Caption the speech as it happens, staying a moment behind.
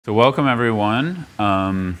So welcome everyone.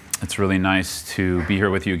 It's really nice to be here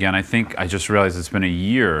with you again. I think I just realized it's been a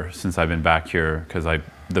year since I've been back here because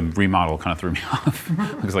the remodel kind of threw me off.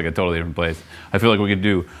 Looks like a totally different place. I feel like we could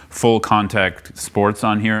do full contact sports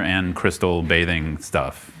on here and crystal bathing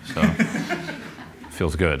stuff. So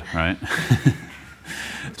feels good, right?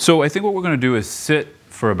 So I think what we're going to do is sit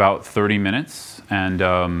for about 30 minutes and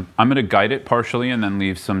I'm going to guide it partially and then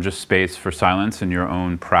leave some just space for silence in your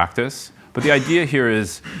own practice. But the idea here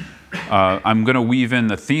is I'm going to weave in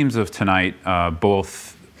the themes of tonight,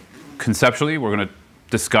 both conceptually, we're going to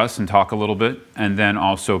discuss and talk a little bit, and then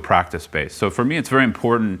also practice-based. So for me, it's very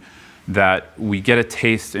important that we get a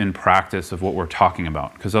taste in practice of what we're talking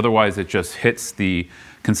about, because otherwise it just hits the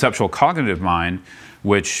conceptual cognitive mind,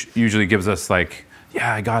 which usually gives us like,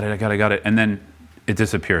 yeah, I got it, and then it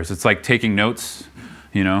disappears. It's like taking notes,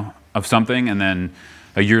 you know, of something, and then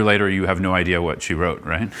a year later, you have no idea what she wrote,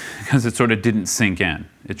 right? Because it sort of didn't sink in.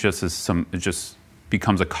 It just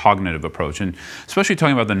becomes a cognitive approach. And especially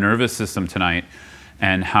talking about the nervous system tonight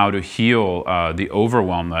and how to heal the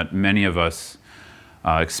overwhelm that many of us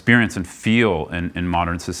experience and feel in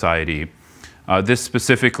modern society. This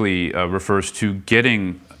specifically refers to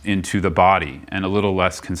getting into the body and a little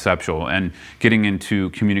less conceptual and getting into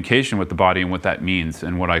communication with the body and what that means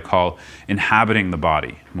and what I call inhabiting the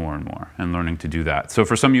body more and more and learning to do that. So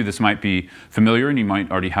for some of you this might be familiar and you might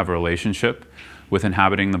already have a relationship with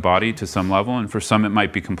inhabiting the body to some level, and for some it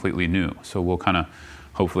might be completely new. So we'll kind of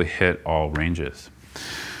hopefully hit all ranges.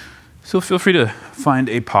 So feel free to find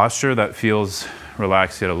a posture that feels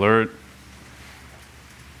relaxed yet alert.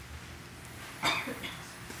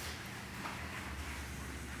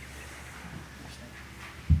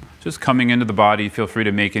 Just coming into the body, feel free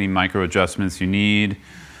to make any micro adjustments you need. You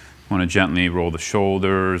want to gently roll the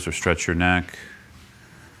shoulders or stretch your neck.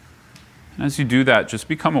 And as you do that, just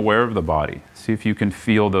become aware of the body. See if you can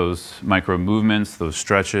feel those micro movements, those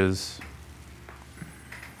stretches.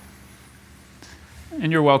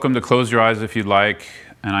 And you're welcome to close your eyes if you'd like.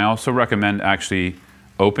 And I also recommend actually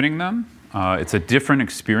opening them. It's a different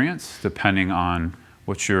experience depending on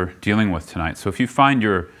what you're dealing with tonight. So if you find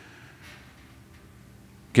you're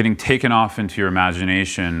getting taken off into your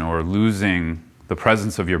imagination or losing the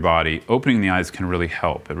presence of your body, opening the eyes can really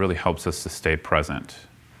help. It really helps us to stay present.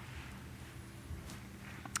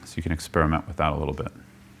 So you can experiment with that a little bit.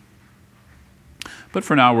 But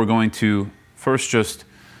for now, we're going to first just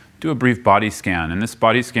do a brief body scan. And this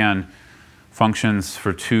body scan functions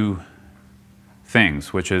for two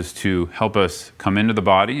things, which is to help us come into the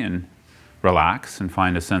body and relax and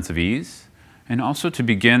find a sense of ease, and also to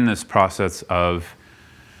begin this process of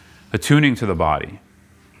attuning to the body,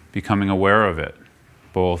 becoming aware of it,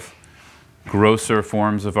 both grosser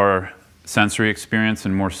forms of our sensory experience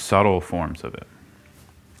and more subtle forms of it.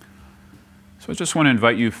 So I just want to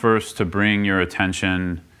invite you first to bring your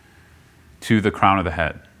attention to the crown of the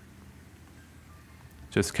head.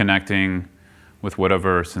 Just connecting with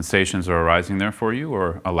whatever sensations are arising there for you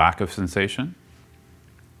or a lack of sensation.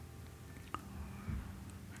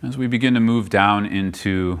 As we begin to move down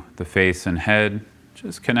into the face and head,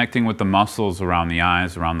 just connecting with the muscles around the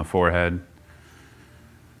eyes, around the forehead.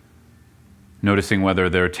 Noticing whether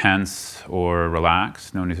they're tense or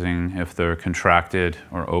relaxed. Noticing if they're contracted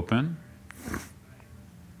or open.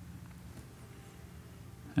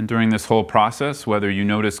 And during this whole process, whether you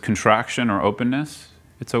notice contraction or openness,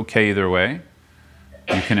 it's okay either way.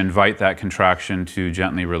 You can invite that contraction to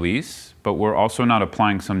gently release, but we're also not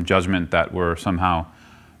applying some judgment that we're somehow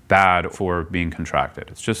bad for being contracted.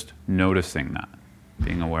 It's just noticing that.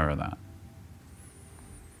 Being aware of that.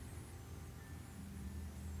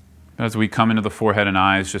 As we come into the forehead and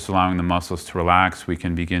eyes, just allowing the muscles to relax, we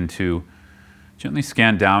can begin to gently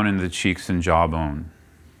scan down into the cheeks and jawbone.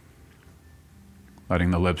 Letting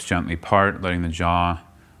the lips gently part, letting the jaw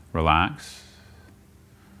relax.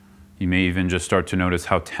 You may even just start to notice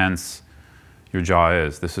how tense your jaw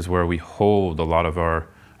is. This is where we hold a lot of our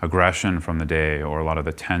aggression from the day, or a lot of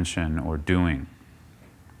the tension or doing.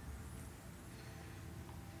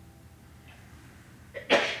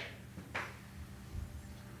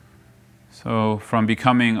 So from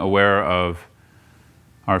becoming aware of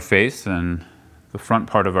our face and the front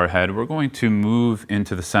part of our head, we're going to move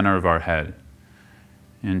into the center of our head,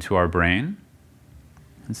 into our brain,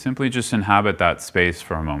 and simply just inhabit that space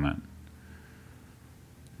for a moment.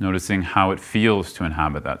 Noticing how it feels to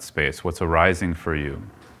inhabit that space, what's arising for you.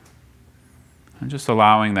 And just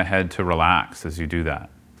allowing the head to relax as you do that.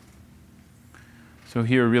 So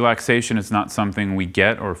here, relaxation is not something we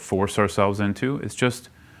get or force ourselves into. It's just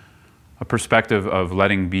a perspective of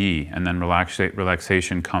letting be, and then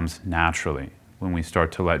relaxation comes naturally when we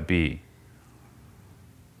start to let be.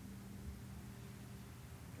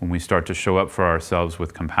 when we start to show up for ourselves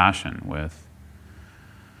with compassion, with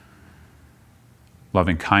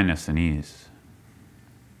loving kindness and ease.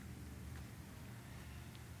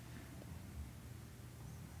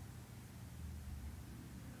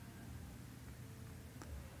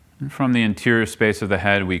 And from the interior space of the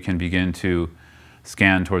head, we can begin to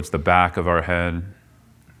scan towards the back of our head,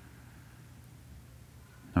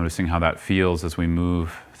 noticing how that feels as we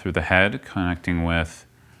move through the head, connecting with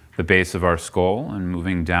the base of our skull and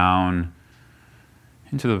moving down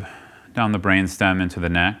down the brainstem into the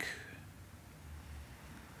neck.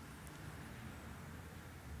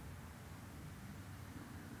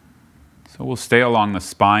 So we'll stay along the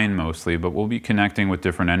spine mostly, but we'll be connecting with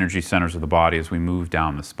different energy centers of the body as we move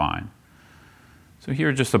down the spine. So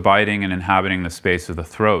here, just abiding and inhabiting the space of the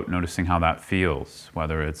throat, noticing how that feels,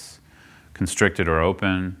 whether it's constricted or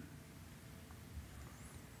open.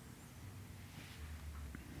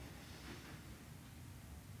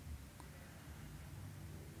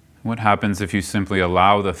 What happens if you simply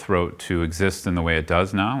allow the throat to exist in the way it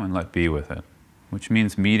does now and let be with it, which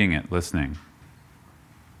means meeting it, listening.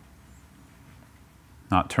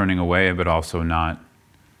 Not turning away, but also not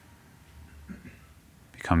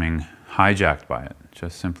becoming hijacked by it,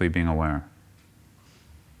 just simply being aware.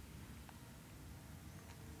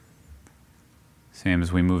 Same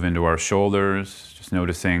as we move into our shoulders, just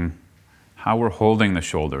noticing how we're holding the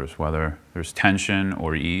shoulders, whether there's tension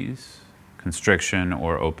or ease, constriction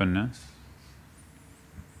or openness.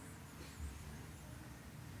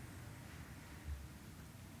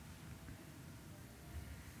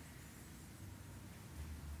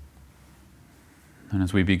 And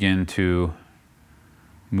as we begin to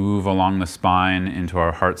move along the spine into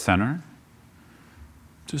our heart center,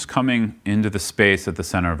 just coming into the space at the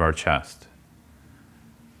center of our chest.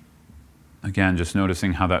 Again, just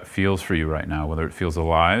noticing how that feels for you right now, whether it feels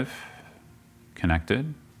alive,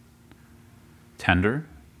 connected, tender,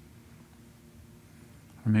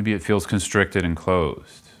 or maybe it feels constricted and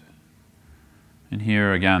closed. And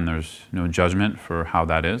here, again, there's no judgment for how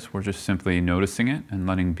that is. We're just simply noticing it and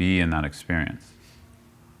letting be in that experience.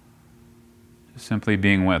 Just simply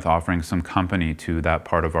being with, offering some company to that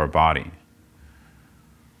part of our body.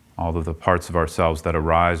 All of the parts of ourselves that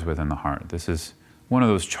arise within the heart. This is one of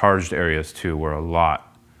those charged areas too, where a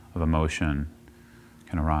lot of emotion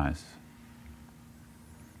can arise.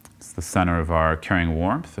 It's the center of our carrying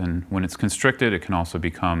warmth, and when it's constricted, it can also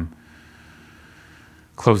become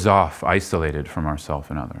closed off, isolated from ourselves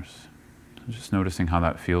and others. So just noticing how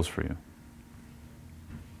that feels for you.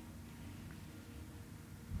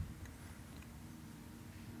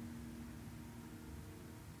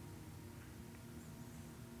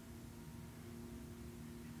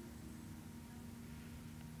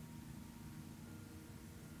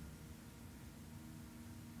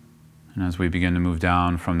 And as we begin to move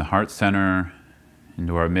down from the heart center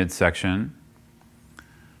into our midsection,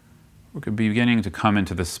 we're beginning to come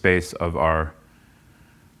into the space of our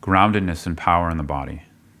groundedness and power in the body.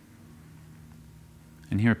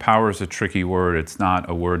 And here, power is a tricky word. It's not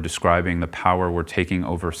a word describing the power we're taking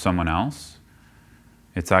over someone else.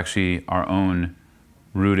 It's actually our own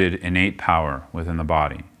rooted, innate power within the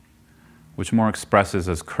body, which more expresses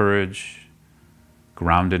as courage,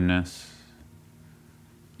 groundedness,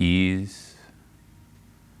 ease.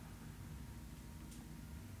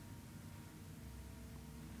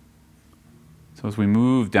 So as we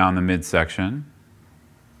move down the midsection,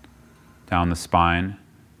 down the spine,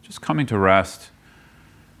 just coming to rest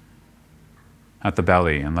at the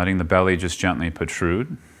belly and letting the belly just gently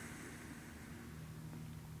protrude.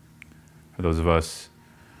 For those of us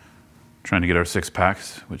trying to get our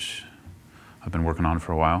six-packs, which I've been working on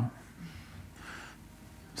for a while,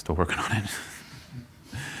 still working on it.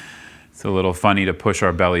 It's a little funny to push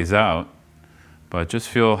our bellies out, but just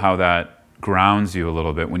feel how that grounds you a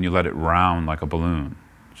little bit when you let it round like a balloon,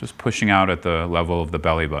 just pushing out at the level of the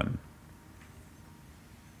belly button.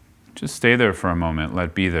 Just stay there for a moment,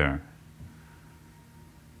 let be there.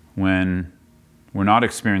 When we're not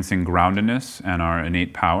experiencing groundedness and our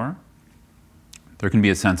innate power, there can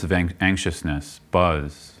be a sense of anxiousness,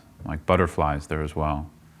 buzz, like butterflies there as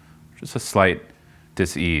well. Just a slight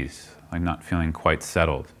dis-ease, like not feeling quite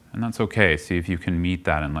settled. And that's okay. See if you can meet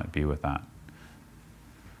that and let be with that.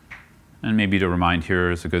 And maybe to remind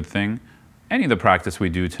here is a good thing. Any of the practice we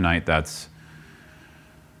do tonight that's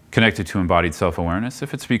connected to embodied self-awareness,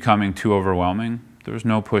 if it's becoming too overwhelming, there's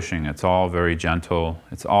no pushing. It's all very gentle.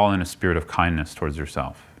 It's all in a spirit of kindness towards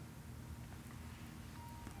yourself.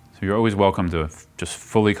 So you're always welcome to just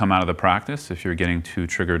fully come out of the practice if you're getting too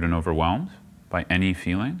triggered and overwhelmed by any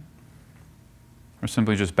feeling. Or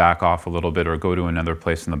simply just back off a little bit or go to another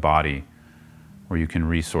place in the body where you can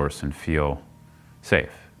resource and feel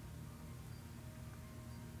safe.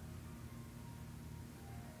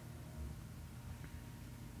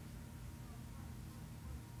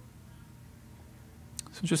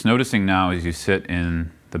 So just noticing now as you sit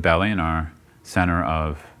in the belly, in our center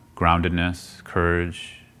of groundedness,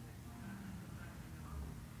 courage.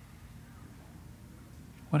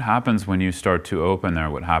 What happens when you start to open there?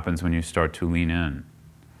 What happens when you start to lean in?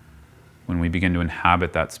 When we begin to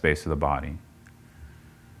inhabit that space of the body?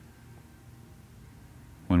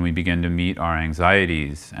 When we begin to meet our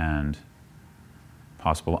anxieties and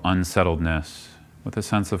possible unsettledness with a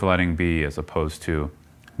sense of letting be as opposed to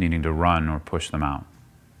needing to run or push them out.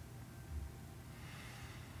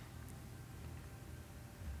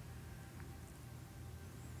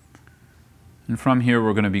 And from here,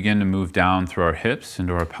 we're going to begin to move down through our hips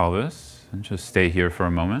into our pelvis, and just stay here for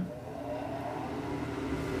a moment.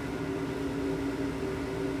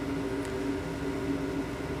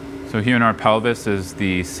 So here in our pelvis is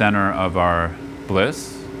the center of our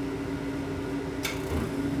bliss.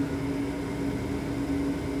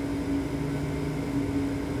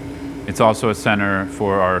 It's also a center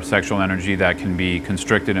for our sexual energy that can be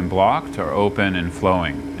constricted and blocked, or open and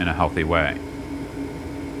flowing in a healthy way.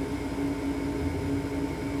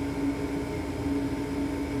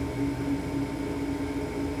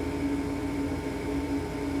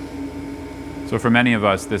 So for many of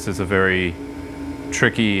us, this is a very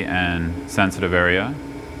tricky and sensitive area,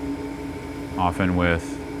 often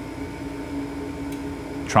with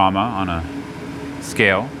trauma on a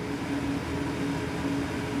scale.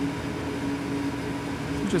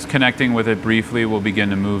 So just connecting with it briefly, we'll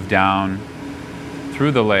begin to move down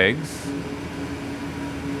through the legs,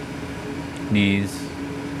 knees,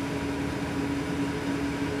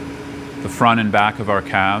 the front and back of our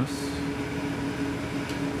calves.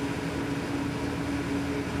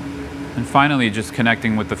 And finally, just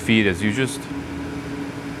connecting with the feet as you just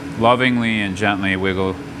lovingly and gently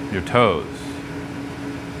wiggle your toes.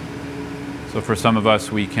 So for some of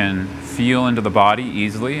us, we can feel into the body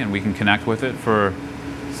easily and we can connect with it. For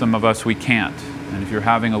some of us, we can't. And if you're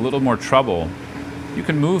having a little more trouble, you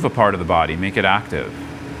can move a part of the body, make it active.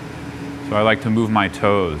 So I like to move my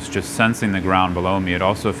toes, just sensing the ground below me. It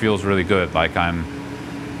also feels really good, like I'm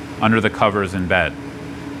under the covers in bed.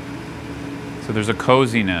 So there's a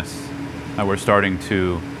coziness that we're starting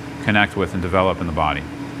to connect with and develop in the body.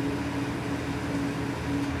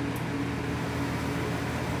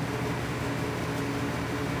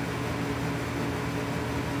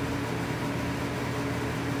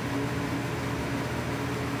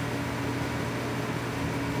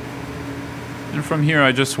 And from here,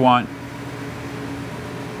 I just want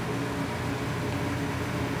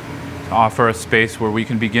to offer a space where we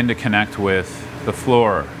can begin to connect with the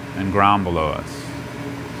floor and ground below us.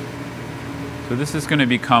 So this is going to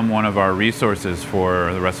become one of our resources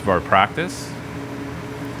for the rest of our practice.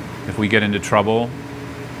 If we get into trouble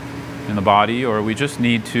in the body, or we just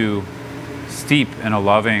need to steep in a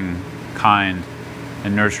loving, kind,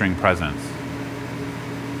 and nurturing presence.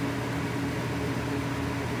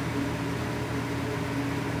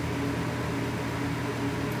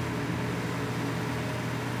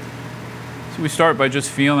 So we start by just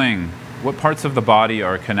feeling what parts of the body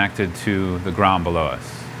are connected to the ground below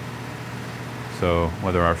us. So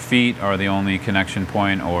whether our feet are the only connection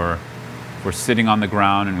point, or if we're sitting on the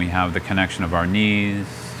ground and we have the connection of our knees,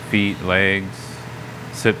 feet, legs,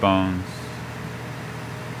 sit bones.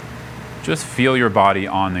 Just feel your body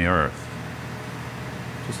on the earth.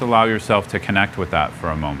 Just allow yourself to connect with that for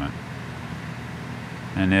a moment.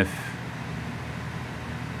 And if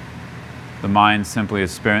the mind simply is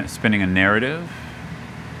spinning a narrative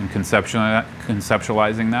and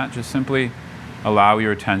conceptualizing that, just simply allow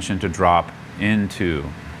your attention to drop into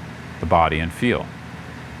the body and feel.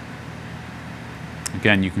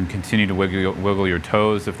 Again, you can continue to wiggle your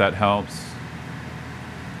toes if that helps.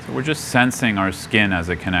 So we're just sensing our skin as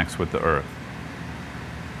it connects with the earth.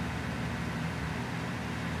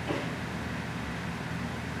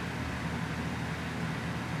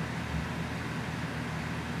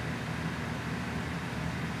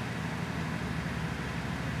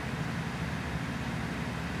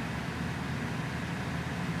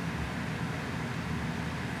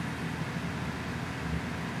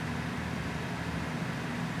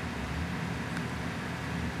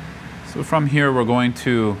 So from here, we're going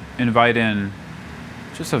to invite in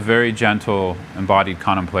just a very gentle, embodied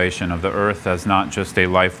contemplation of the earth as not just a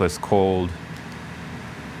lifeless, cold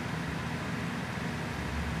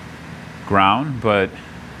ground, but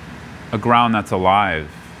a ground that's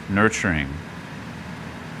alive, nurturing,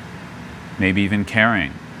 maybe even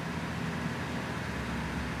caring.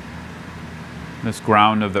 This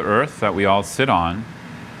ground of the earth that we all sit on,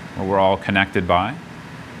 or we're all connected by,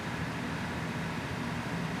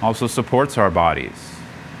 also supports our bodies.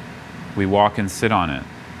 We walk and sit on it.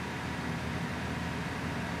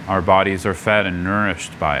 Our bodies are fed and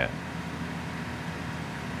nourished by it.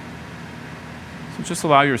 So just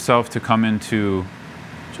allow yourself to come into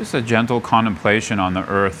just a gentle contemplation on the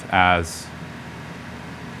earth as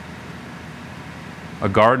a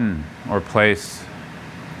garden or place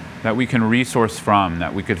that we can resource from,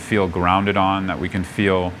 that we could feel grounded on, that we can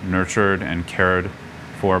feel nurtured and cared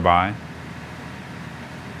for by.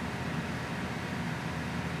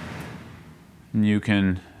 And you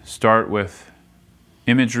can start with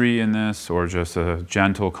imagery in this, or just a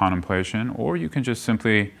gentle contemplation, or you can just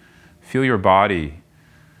simply feel your body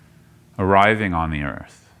arriving on the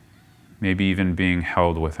earth, maybe even being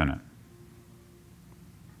held within it.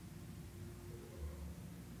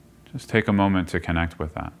 Just take a moment to connect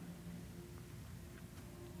with that.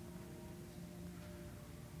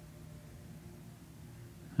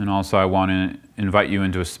 And also I want to invite you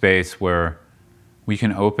into a space where we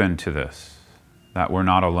can open to this, that we're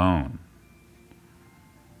not alone.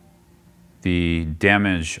 The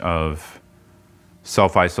damage of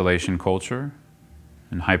self-isolation culture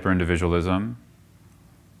and hyper-individualism,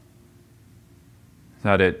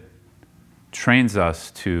 that it trains us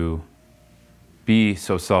to be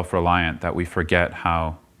so self-reliant that we forget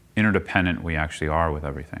how interdependent we actually are with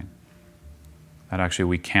everything. That actually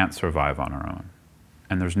we can't survive on our own.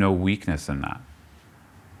 And there's no weakness in that.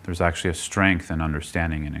 There's actually a strength in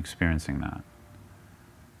understanding and experiencing that.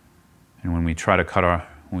 And when we try to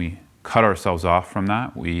cut ourselves off from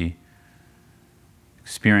that, we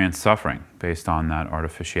experience suffering based on that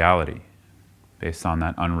artificiality, based on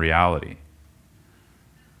that unreality.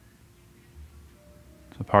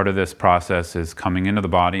 So part of this process is coming into the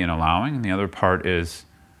body and allowing, and the other part is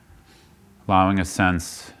allowing a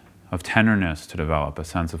sense of tenderness to develop, a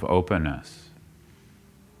sense of openness,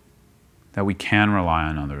 that we can rely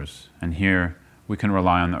on others. And here we can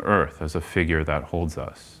rely on the earth as a figure that holds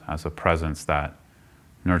us, as a presence that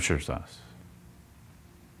nurtures us.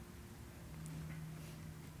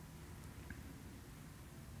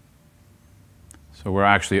 So we're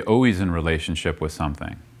actually always in relationship with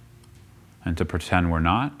something. And to pretend we're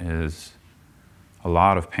not is a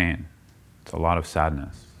lot of pain. It's a lot of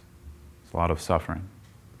sadness. It's a lot of suffering.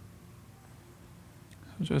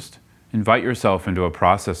 So just invite yourself into a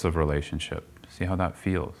process of relationship. See how that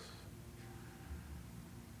feels.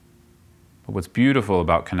 But what's beautiful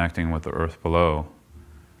about connecting with the earth below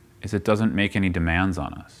is it doesn't make any demands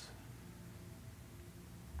on us.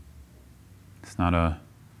 It's not a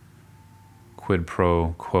quid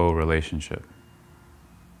pro quo relationship.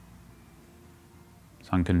 It's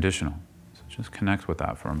unconditional. So just connect with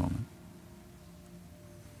that for a moment.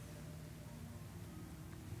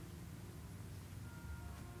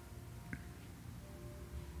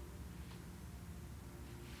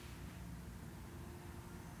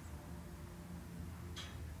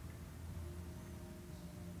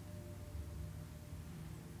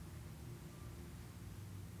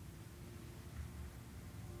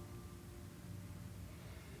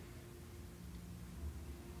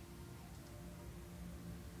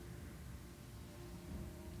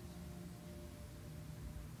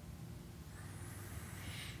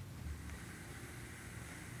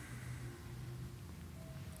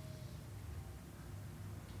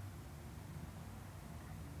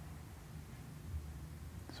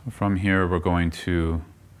 So from here, we're going to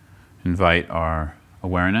invite our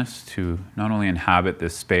awareness to not only inhabit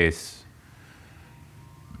this space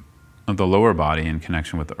of the lower body in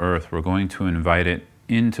connection with the earth, we're going to invite it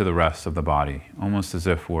into the rest of the body, almost as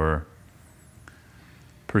if we're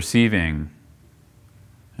perceiving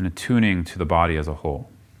and attuning to the body as a whole.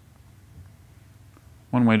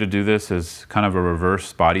 One way to do this is kind of a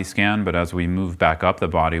reverse body scan, but as we move back up the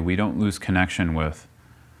body, we don't lose connection with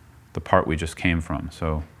the part we just came from.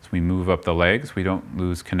 So as we move up the legs, we don't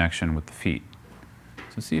lose connection with the feet.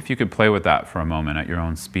 So see if you could play with that for a moment at your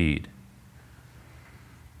own speed.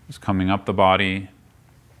 Just coming up the body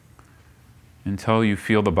until you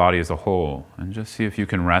feel the body as a whole, and just see if you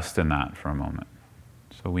can rest in that for a moment.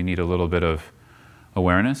 So we need a little bit of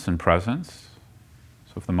awareness and presence.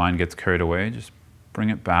 So if the mind gets carried away, just bring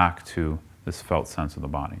it back to this felt sense of the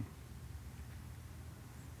body.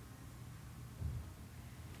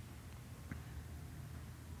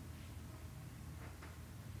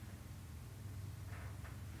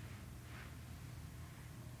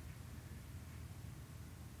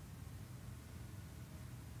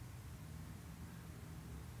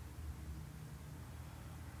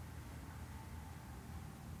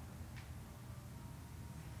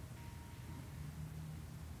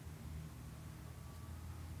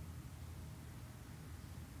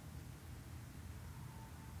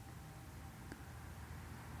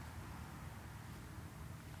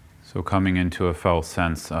 So coming into a felt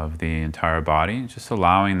sense of the entire body, just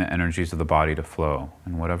allowing the energies of the body to flow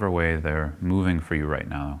in whatever way they're moving for you right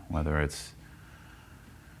now, whether it's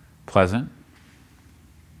pleasant,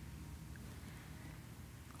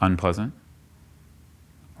 unpleasant,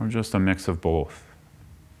 or just a mix of both.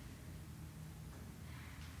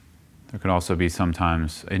 There could also be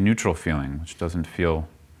sometimes a neutral feeling, which doesn't feel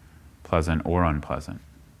pleasant or unpleasant.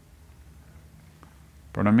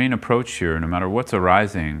 But our main approach here, no matter what's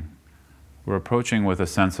arising, we're approaching with a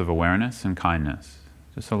sense of awareness and kindness,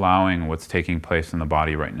 just allowing what's taking place in the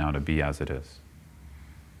body right now to be as it is.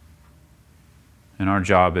 And our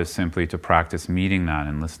job is simply to practice meeting that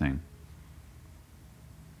and listening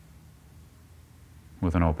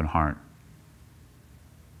with an open heart.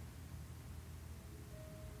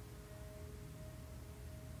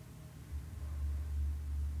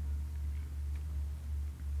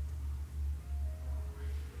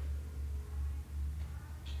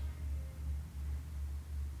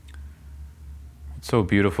 What's so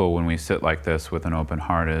beautiful when we sit like this with an open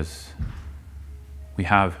heart is we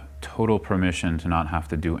have total permission to not have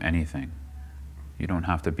to do anything. You don't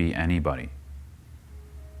have to be anybody.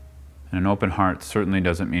 And an open heart certainly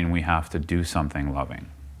doesn't mean we have to do something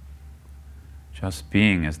loving. Just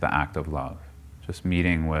being is the act of love. Just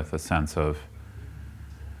meeting with a sense of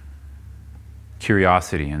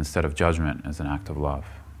curiosity instead of judgment is an act of love.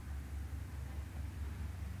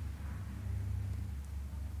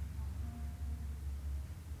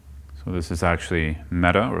 So this is actually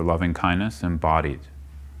metta, or loving kindness, embodied.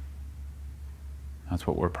 That's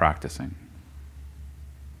what we're practicing.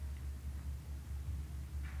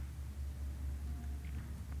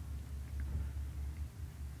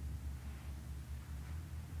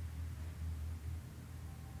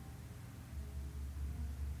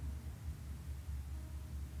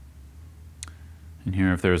 And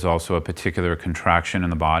here, if there's also a particular contraction in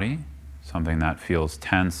the body, something that feels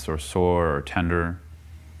tense or sore or tender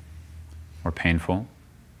or painful,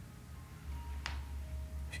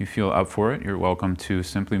 if you feel up for it, you're welcome to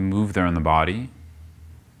simply move there in the body.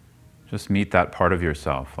 Just meet that part of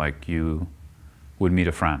yourself like you would meet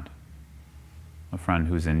a friend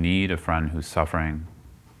who's in need, a friend who's suffering.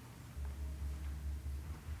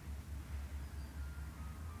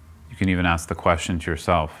 You can even ask the question to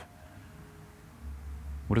yourself,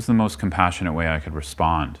 what is the most compassionate way I could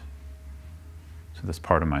respond to this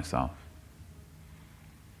part of myself?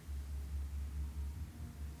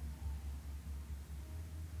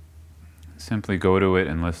 Simply go to it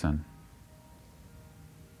and listen.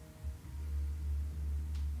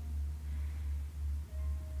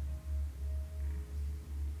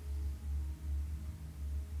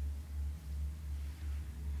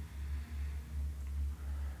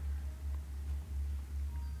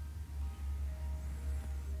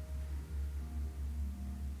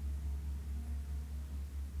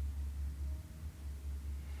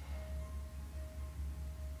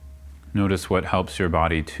 Notice what helps your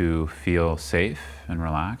body to feel safe and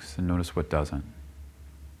relaxed, and notice what doesn't.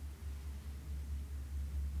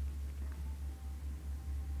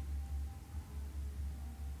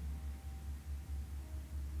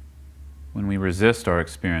 When we resist our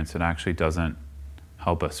experience, it actually doesn't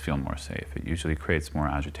help us feel more safe. It usually creates more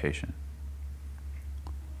agitation.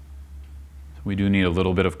 So we do need a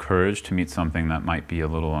little bit of courage to meet something that might be a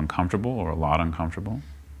little uncomfortable or a lot uncomfortable.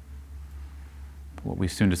 What we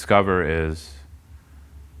soon discover is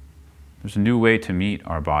there's a new way to meet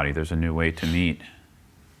our body. There's a new way to meet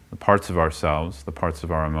the parts of ourselves, the parts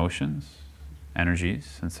of our emotions, energies,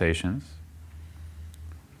 sensations,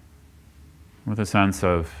 with a sense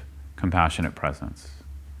of compassionate presence.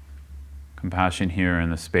 Compassion here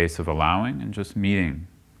in the space of allowing and just meeting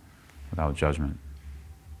without judgment.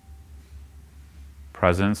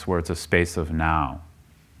 Presence where it's a space of now,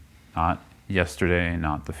 not yesterday,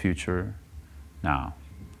 not the future, now.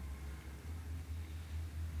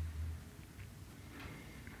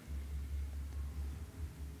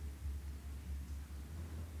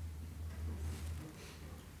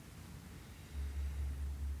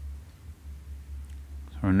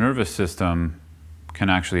 So our nervous system can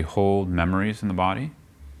actually hold memories in the body.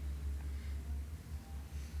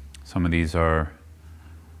 Some of these are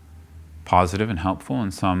positive and helpful,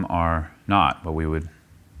 and some are not, what we would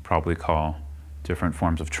probably call different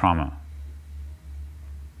forms of trauma.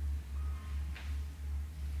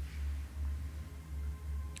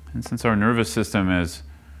 And since our nervous system is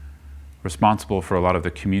responsible for a lot of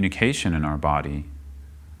the communication in our body,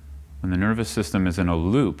 when the nervous system is in a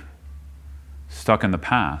loop, stuck in the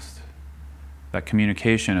past, that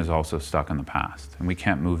communication is also stuck in the past, and we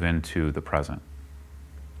can't move into the present.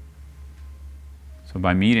 So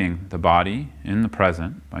by meeting the body in the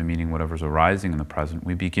present, by meeting whatever's arising in the present,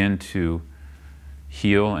 we begin to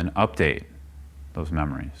heal and update those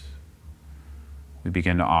memories. We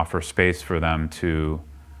begin to offer space for them to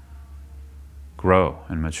grow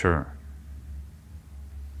and mature.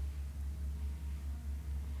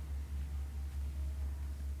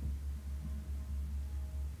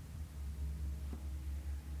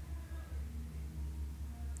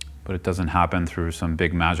 But it doesn't happen through some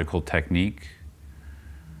big magical technique.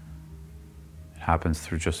 It happens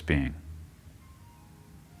through just being.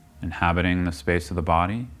 Inhabiting the space of the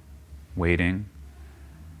body, waiting,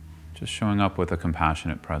 just showing up with a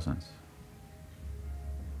compassionate presence.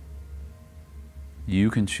 You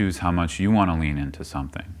can choose how much you want to lean into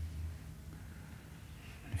something.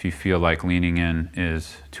 If you feel like leaning in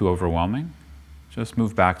is too overwhelming, just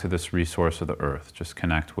move back to this resource of the earth. Just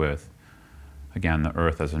connect with, again, the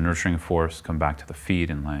earth as a nurturing force. Come back to the feet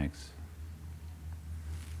and legs.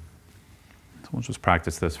 So we'll just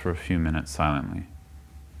practice this for a few minutes silently.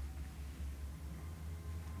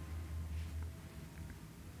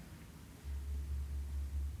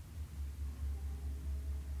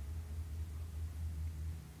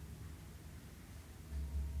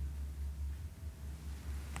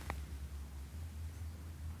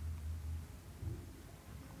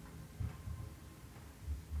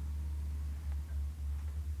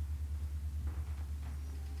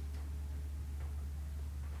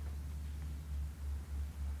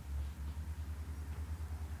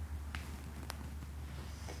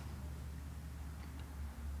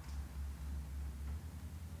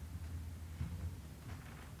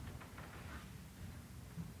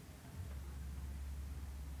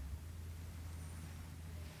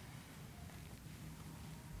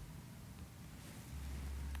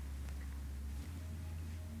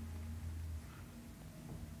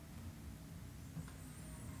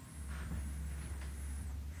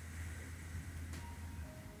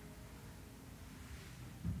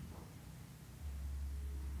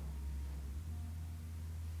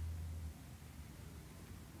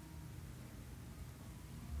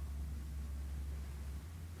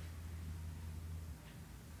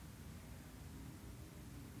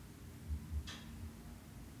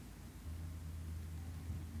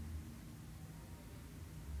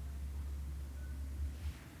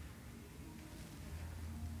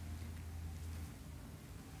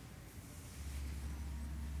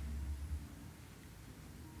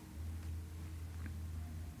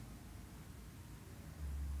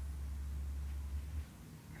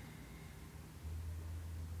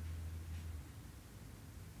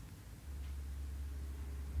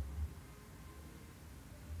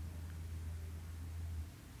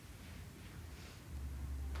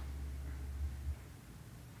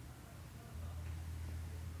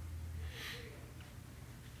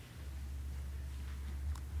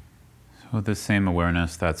 So with this same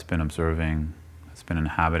awareness that's been observing, that's been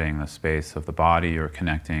inhabiting the space of the body or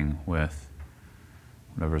connecting with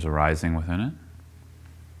whatever's arising within it,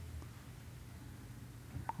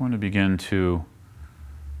 I want to begin to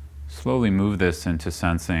slowly move this into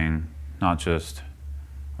sensing not just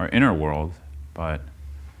our inner world, but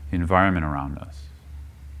the environment around us.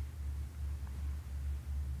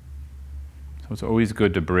 So it's always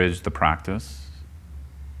good to bridge the practice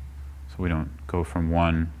so we don't go from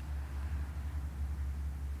one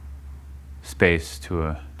space to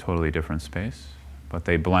a totally different space, but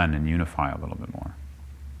they blend and unify a little bit more.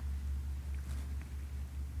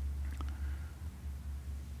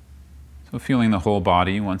 So feeling the whole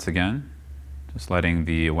body once again, just letting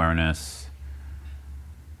the awareness,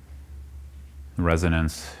 the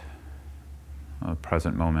resonance of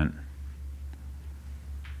present moment,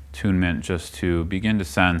 attunement just to begin to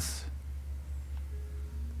sense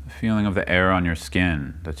the feeling of the air on your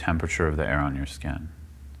skin, the temperature of the air on your skin.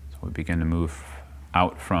 So we begin to move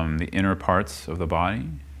out from the inner parts of the body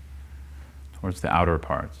towards the outer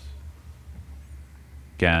parts.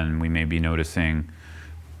 Again, we may be noticing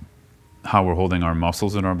how we're holding our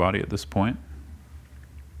muscles in our body at this point.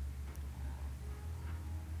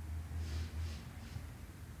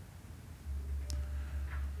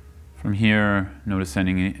 From here,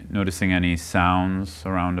 noticing any sounds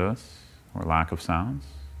around us or lack of sounds.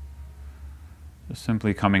 Just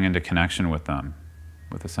simply coming into connection with them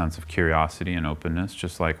with a sense of curiosity and openness,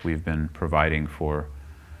 just like we've been providing for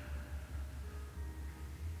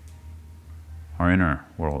our inner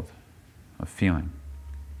world of feeling.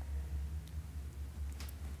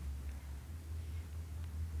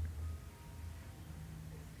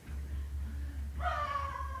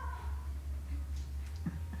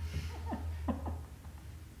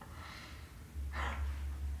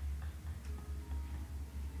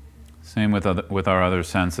 Same with our other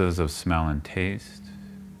senses of smell and taste.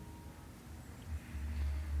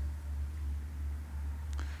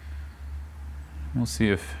 We'll see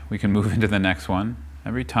if we can move into the next one.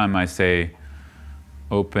 Every time I say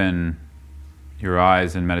open your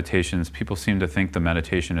eyes in meditations, people seem to think the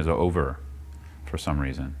meditation is over for some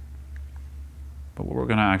reason. But what we're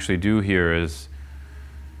going to actually do here is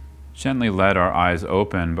gently let our eyes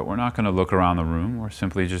open, but we're not going to look around the room. We're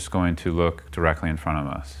simply just going to look directly in front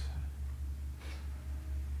of us.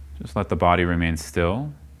 Just let the body remain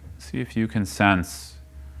still. See if you can sense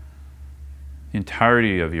the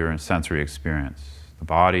entirety of your sensory experience. The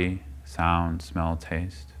body, sound, smell,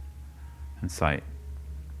 taste, and sight.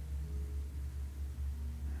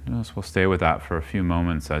 Notice we'll stay with that for a few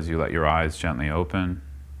moments as you let your eyes gently open.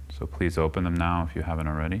 So please open them now if you haven't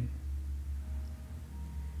already.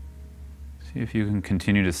 See if you can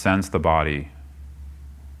continue to sense the body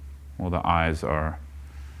while the eyes are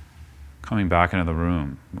coming back into the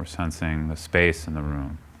room. We're sensing the space in the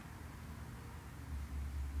room.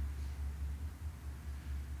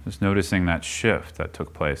 Just noticing that shift that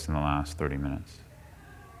took place in the last 30 minutes.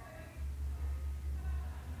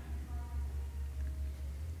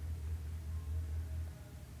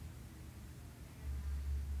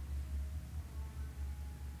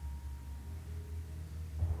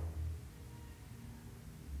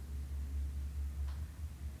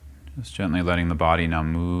 Just gently letting the body now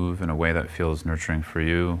move in a way that feels nurturing for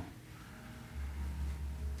you.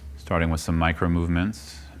 Starting with some micro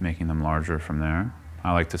movements, making them larger from there.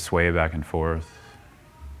 I like to sway back and forth.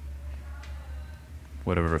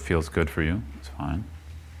 Whatever feels good for you, it's fine.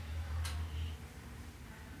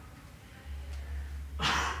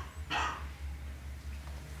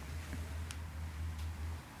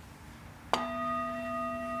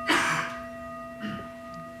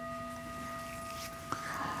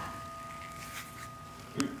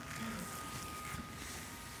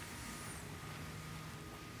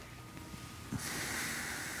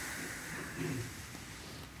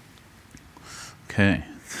 Okay,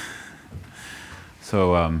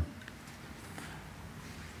 so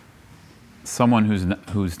someone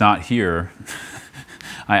who's not here,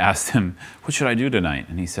 I asked him, what should I do tonight?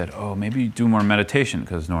 And he said, oh, maybe do more meditation,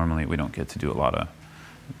 because normally we don't get to do a lot of,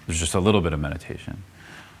 there's just a little bit of meditation.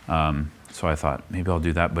 So I thought, maybe I'll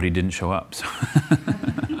do that, but he didn't show up. So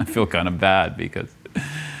I feel kind of bad because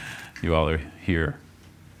you all are here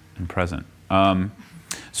and present.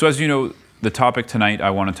 So as you know, the topic tonight, I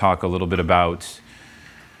want to talk a little bit about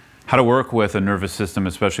how to work with a nervous system,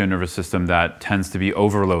 especially a nervous system that tends to be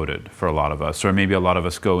overloaded for a lot of us, or maybe a lot of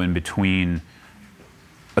us go in between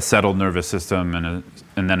a settled nervous system and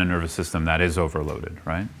then a nervous system that is overloaded,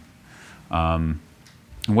 right? And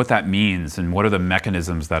what that means and what are the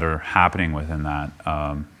mechanisms that are happening within that,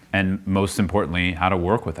 and most importantly, how to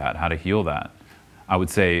work with that, how to heal that. I would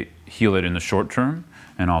say heal it in the short term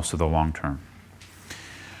and also the long term.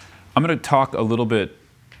 I'm going to talk a little bit,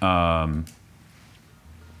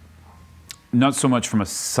 not so much from a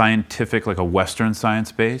scientific, like a Western science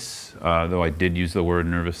base, though I did use the word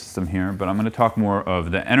nervous system here, but I'm going to talk more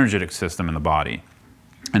of the energetic system in the body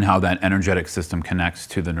and how that energetic system connects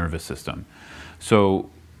to the nervous system. So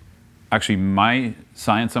actually my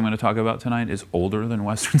science I'm going to talk about tonight is older than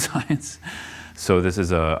Western science. So this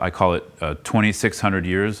is I call it 2,600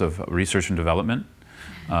 years of research and development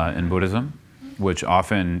in Buddhism, which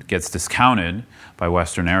often gets discounted by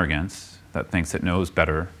Western arrogance that thinks it knows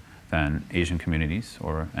better than Asian communities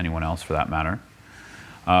or anyone else for that matter.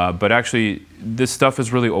 But actually, this stuff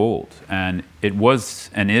is really old, and it was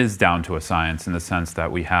and is down to a science in the sense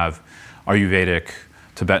that we have Ayurvedic,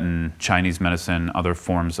 Tibetan, Chinese medicine, other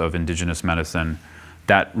forms of indigenous medicine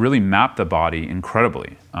that really map the body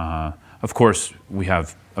incredibly. Of course, we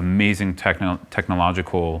have amazing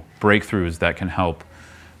technological breakthroughs that can help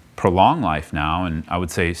prolong life now, and I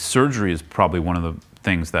would say surgery is probably one of the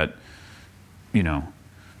things that, you know,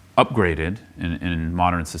 upgraded in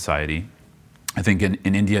modern society. I think in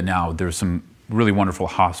India now there's some really wonderful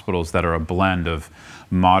hospitals that are a blend of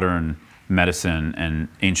modern medicine and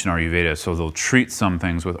ancient Ayurveda, so they'll treat some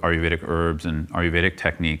things with Ayurvedic herbs and Ayurvedic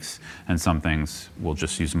techniques, and some things will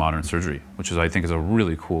just use modern surgery, which is, I think, is a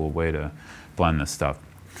really cool way to blend this stuff.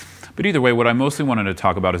 But either way, what I mostly wanted to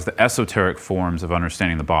talk about is the esoteric forms of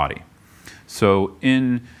understanding the body. So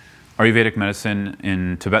in Ayurvedic medicine,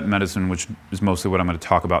 in Tibetan medicine, which is mostly what I'm going to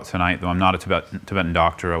talk about tonight, though I'm not a Tibetan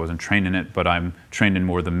doctor, I wasn't trained in it, but I'm trained in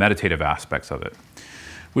more the meditative aspects of it,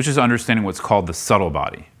 which is understanding what's called the subtle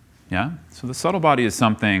body. Yeah? So the subtle body is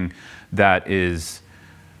something that is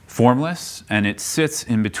formless, and it sits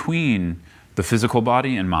in between the physical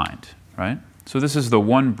body and mind, right? So this is the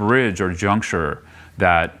one bridge or juncture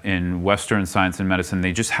that in Western science and medicine,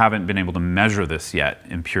 they just haven't been able to measure this yet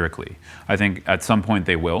empirically. I think at some point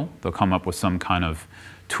they will. They'll come up with some kind of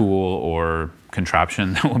tool or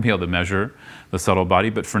contraption that will be able to measure the subtle body.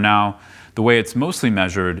 But for now, the way it's mostly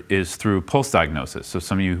measured is through pulse diagnosis. So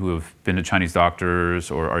some of you who have been to Chinese doctors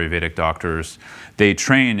or Ayurvedic doctors, they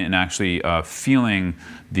train in actually feeling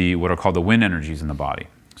what are called the wind energies in the body.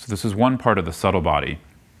 So this is one part of the subtle body.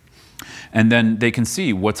 And then they can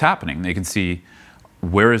see what's happening. They can see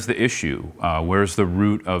where is the issue, where's the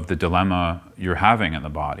root of the dilemma you're having in the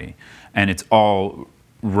body. And it's all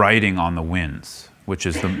riding on the winds, which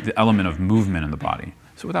is the element of movement in the body.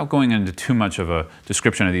 So without going into too much of a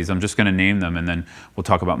description of these, I'm just going to name them, and then we'll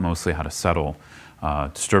talk about mostly how to settle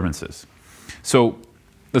disturbances. So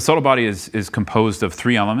the subtle body is composed of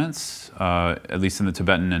 3 elements, at least in the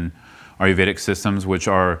Tibetan and Ayurvedic systems, which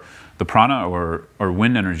are the prana, or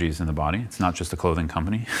wind energies in the body. It's not just a clothing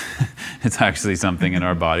company. It's actually something in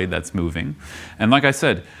our body that's moving. And like I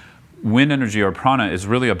said, wind energy, or prana, is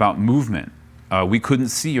really about movement. We couldn't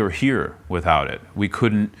see or hear without it. We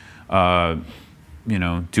couldn't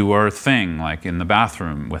do our thing like in the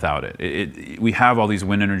bathroom without it. We have all these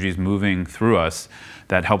wind energies moving through us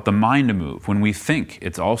that help the mind to move. When we think,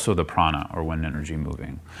 it's also the prana or wind energy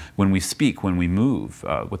moving. When we speak, when we move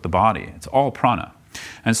with the body, it's all prana.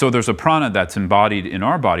 And so there's a prana that's embodied in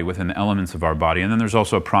our body within the elements of our body, and then there's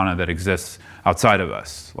also a prana that exists outside of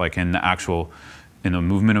us, like in the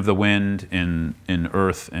movement of the wind, in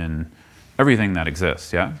earth, in everything that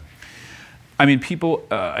exists, yeah? I mean, people,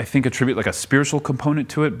 I think, attribute like a spiritual component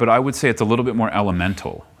to it, but I would say it's a little bit more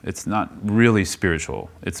elemental. It's not really spiritual.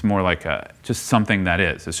 It's more like just something that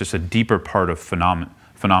is. It's just a deeper part of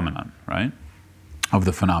phenomenon, right? Of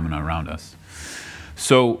the phenomena around us.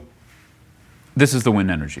 So this is the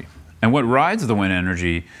wind energy. And what rides the wind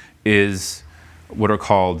energy is what are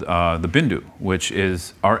called the bindu, which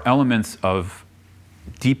is our elements of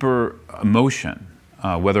deeper emotion.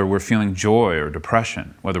 Whether we're feeling joy or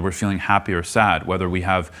depression, whether we're feeling happy or sad, whether we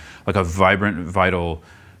have like a vibrant, vital,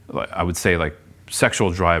 I would say like sexual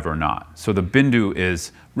drive or not. So the bindu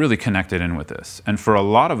is really connected in with this. And for a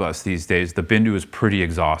lot of us these days, the bindu is pretty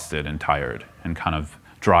exhausted and tired and kind of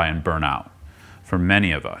dry and burnt out for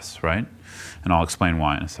many of us, right? And I'll explain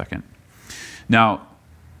why in a second. Now,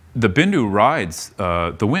 the bindu rides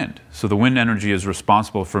the wind. So the wind energy is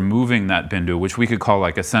responsible for moving that bindu, which we could call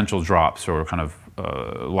like essential drops or kind of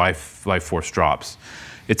life force drops.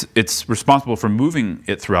 It's responsible for moving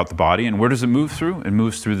it throughout the body. And where does it move through? It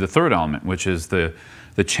moves through the 3rd element, which is the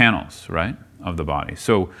channels, right, of the body.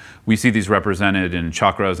 So we see these represented in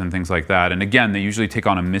chakras and things like that. And again, they usually take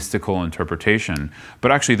on a mystical interpretation,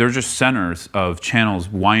 but actually they're just centers of channels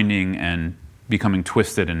winding and becoming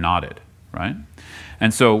twisted and knotted, right?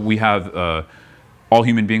 And so we have all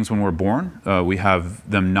human beings, when we're born, we have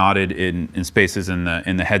them knotted in spaces in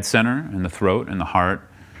the head center, in the throat, in the heart,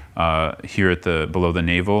 here at below the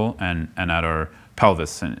navel, and at our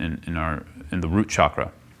pelvis, in the root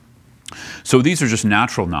chakra. So these are just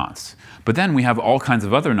natural knots. But then we have all kinds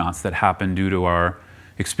of other knots that happen due to our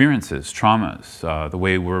experiences, traumas, the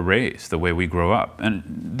way we're raised, the way we grow up. And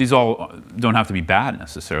these all don't have to be bad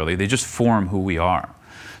necessarily. They just form who we are.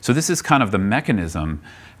 So this is kind of the mechanism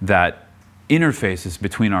that interfaces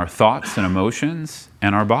between our thoughts and emotions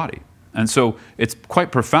and our body. And so it's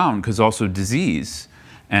quite profound because also disease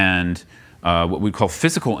and what we call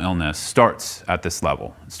physical illness starts at this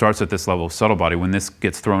level. It starts at this level of subtle body. When this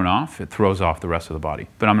gets thrown off, it throws off the rest of the body.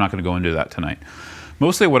 But I'm not going to go into that tonight.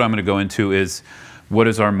 Mostly what I'm going to go into is what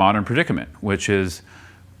is our modern predicament, which is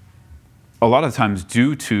a lot of times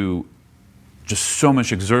due to just so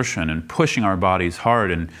much exertion and pushing our bodies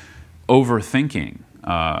hard and overthinking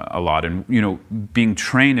a lot, and being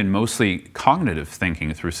trained in mostly cognitive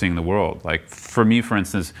thinking through seeing the world. Like for me, for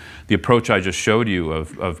instance, the approach I just showed you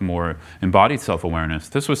of more embodied self-awareness,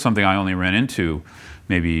 this was something I only ran into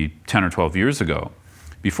maybe 10 or 12 years ago.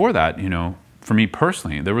 Before that, for me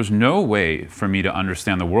personally, there was no way for me to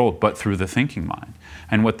understand the world but through the thinking mind.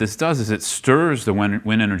 And what this does is it stirs the wind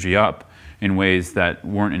energy up in ways that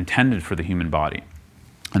weren't intended for the human body.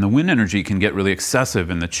 And the wind energy can get really excessive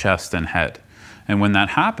in the chest and head. And when that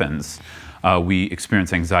happens, we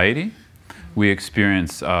experience anxiety, we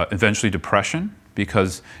experience eventually depression,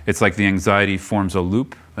 because it's like the anxiety forms a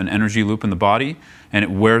loop, an energy loop in the body, and it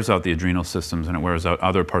wears out the adrenal systems and it wears out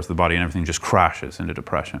other parts of the body, and everything just crashes into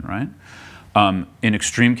depression, right? In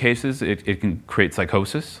extreme cases, it can create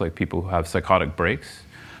psychosis, like people who have psychotic breaks.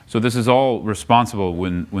 So this is all responsible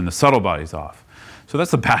when the subtle body's off. So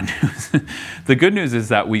that's the bad news. The good news is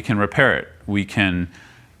that we can repair it. We can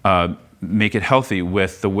make it healthy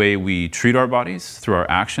with the way we treat our bodies through our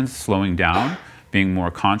actions, slowing down, being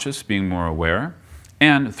more conscious, being more aware,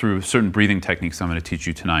 and through certain breathing techniques I'm going to teach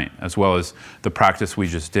you tonight, as well as the practice we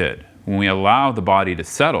just did. When we allow the body to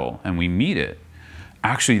settle and we meet it,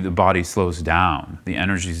 actually the body slows down. The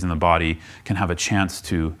energies in the body can have a chance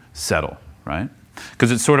to settle, right?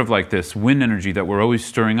 Because it's sort of like this wind energy that we're always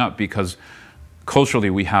stirring up because culturally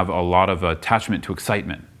we have a lot of attachment to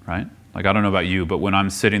excitement, right? Like, I don't know about you, but when I'm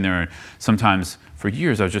sitting there, sometimes for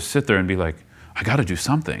years I would just sit there and be like, I got to do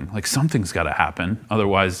something. Like, something's got to happen.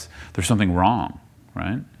 Otherwise, there's something wrong,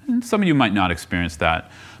 right? And some of you might not experience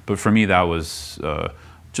that, but for me, that was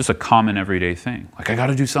just a common everyday thing. Like, I got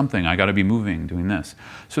to do something. I got to be moving, doing this.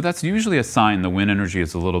 So that's usually a sign the wind energy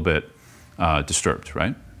is a little bit disturbed,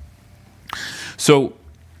 right? So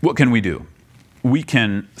what can we do? We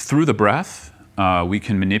can, through the breath, we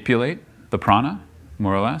can manipulate the prana,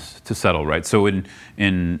 more or less, to settle, right? So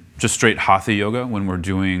in just straight hatha yoga, when we're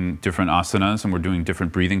doing different asanas and we're doing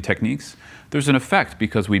different breathing techniques, there's an effect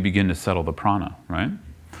because we begin to settle the prana, right?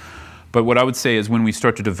 But what I would say is when we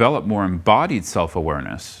start to develop more embodied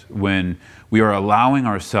self-awareness, when we are allowing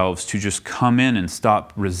ourselves to just come in and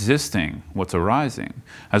stop resisting what's arising,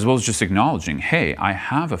 as well as just acknowledging, hey, I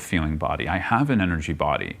have a feeling body, I have an energy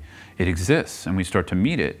body, it exists, and we start to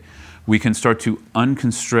meet it, we can start to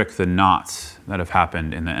unconstrict the knots that have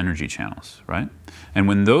happened in the energy channels, right? And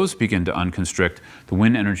when those begin to unconstrict, the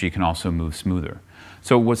wind energy can also move smoother.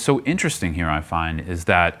 So what's so interesting here, I find, is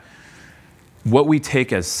that what we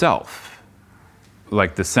take as self,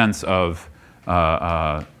 like the sense of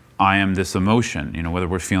I am this emotion, you know, whether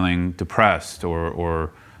we're feeling depressed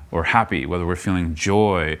or happy, whether we're feeling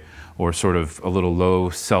joy or sort of a little low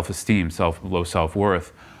self-esteem, low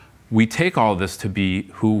self-worth, we take all of this to be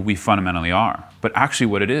who we fundamentally are. But actually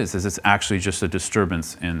what it is it's actually just a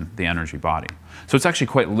disturbance in the energy body. So it's actually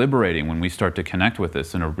quite liberating when we start to connect with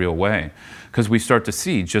this in a real way, because we start to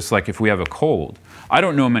see, just like if we have a cold. I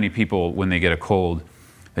don't know many people when they get a cold,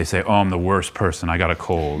 they say, oh, I'm the worst person, I got a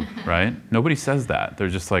cold, right? Nobody says that. They're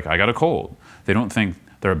just like, I got a cold. They don't think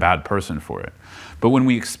they're a bad person for it. But when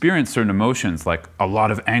we experience certain emotions, like a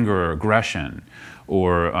lot of anger or aggression,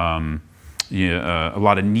 or a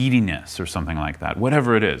lot of neediness or something like that,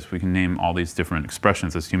 whatever it is, we can name all these different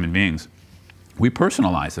expressions as human beings, we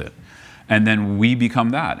personalize it. And then we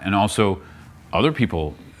become that. And also other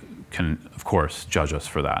people can, of course, judge us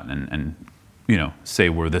for that and you know, say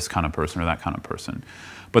we're this kind of person or that kind of person.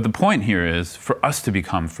 But the point here is for us to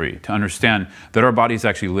become free, to understand that our body is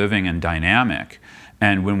actually living and dynamic.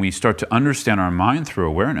 And when we start to understand our mind through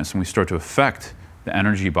awareness and we start to affect the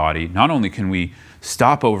energy body, not only can we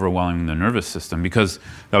stop overwhelming the nervous system, because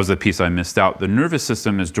that was the piece I missed out, the nervous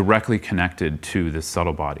system is directly connected to this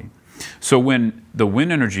subtle body. So when the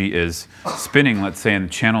wind energy is spinning, let's say in the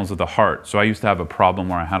channels of the heart, so I used to have a problem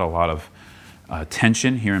where I had a lot of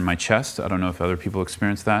tension here in my chest. I don't know if other people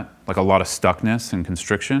experience that, like a lot of stuckness and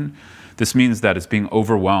constriction. This means that it's being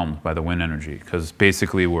overwhelmed by the wind energy, because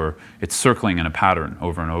basically it's circling in a pattern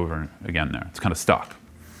over and over again there. It's kind of stuck.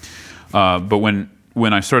 But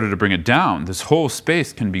when I started to bring it down, this whole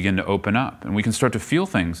space can begin to open up, and we can start to feel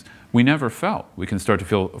things we never felt. We can start to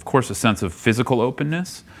feel, of course, a sense of physical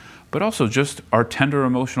openness, but also just our tender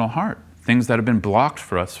emotional heart, things that have been blocked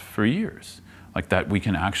for us for years, like that we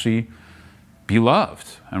can actually be loved,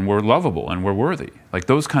 and we're lovable, and we're worthy. Like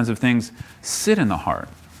those kinds of things sit in the heart.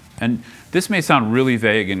 And this may sound really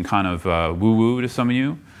vague and kind of woo-woo to some of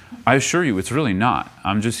you. I assure you it's really not.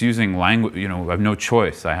 I'm just using language, you know, I have no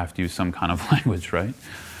choice. I have to use some kind of language, right?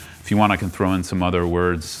 If you want, I can throw in some other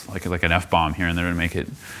words, like an F-bomb here and there to make it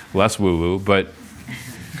less woo-woo. But,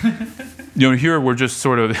 you know, here we're just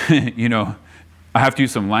sort of, you know, I have to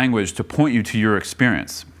use some language to point you to your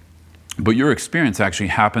experience. But your experience actually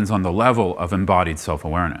happens on the level of embodied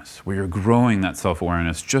self-awareness, where you're growing that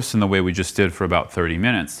self-awareness just in the way we just did for about 30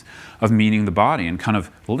 minutes of meeting the body and kind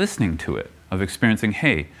of listening to it, of experiencing,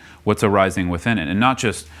 hey, what's arising within it, and not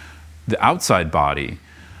just the outside body,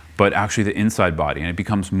 but actually the inside body, and it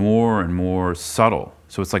becomes more and more subtle.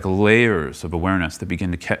 So it's like layers of awareness that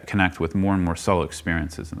begin to connect with more and more subtle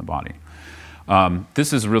experiences in the body.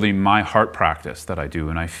 This is really my heart practice that I do,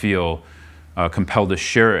 and I feel compelled to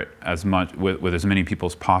share it as much with as many people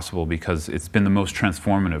as possible, because it's been the most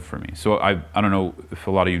transformative for me. So I don't know if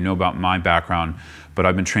a lot of you know about my background, but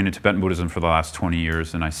I've been trained in Tibetan Buddhism for the last 20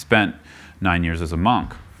 years, and I spent 9 years as a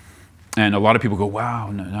monk. And a lot of people go,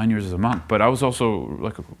 wow, 9 years as a monk. But I was also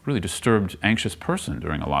like a really disturbed, anxious person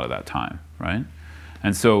during a lot of that time, right?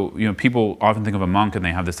 And so, you know, people often think of a monk and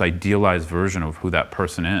they have this idealized version of who that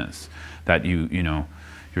person is, that you know,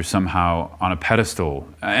 you're somehow on a pedestal.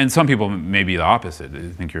 And some people may be the opposite. They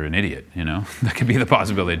think you're an idiot, you know? That could be the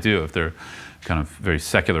possibility too, if they're kind of very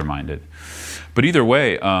secular minded. But either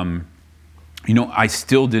way, you know, I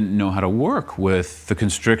still didn't know how to work with the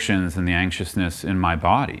constrictions and the anxiousness in my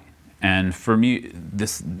body. And for me,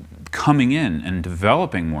 this coming in and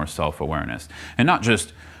developing more self-awareness, and not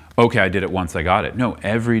just, okay, I did it once, I got it. No,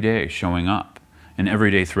 every day showing up, and every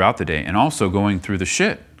day throughout the day, and also going through the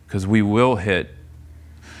shit, because we will hit,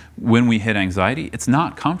 when we hit anxiety, it's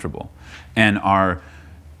not comfortable. And our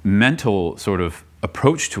mental sort of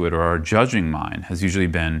approach to it, or our judging mind, has usually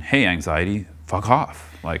been, hey, anxiety, fuck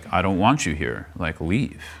off. Like, I don't want you here, like,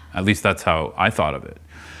 leave. At least that's how I thought of it.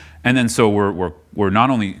 And then so we're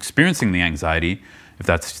not only experiencing the anxiety, if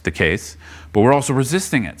that's the case, but we're also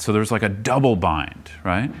resisting it. So there's like a double bind,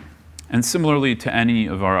 right? And similarly to any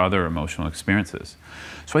of our other emotional experiences.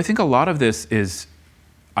 So I think a lot of this is,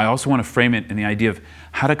 I also want to frame it in the idea of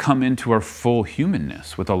how to come into our full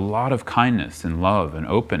humanness with a lot of kindness and love and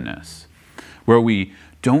openness, where we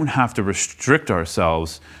don't have to restrict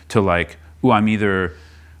ourselves to like, ooh, I'm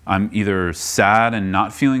either sad and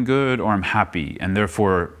not feeling good, or I'm happy, and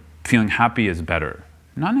therefore feeling happy is better.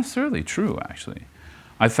 Not necessarily true, actually.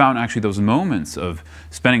 I found actually those moments of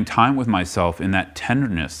spending time with myself in that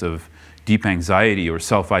tenderness of deep anxiety or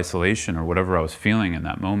self-isolation or whatever I was feeling in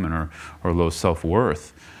that moment, or low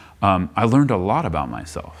self-worth, I learned a lot about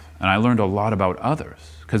myself, and I learned a lot about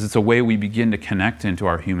others, because it's a way we begin to connect into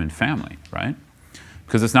our human family, right?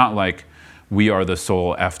 Because it's not like we are the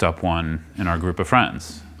sole effed up one in our group of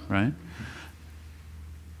friends, right?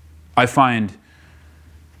 I find,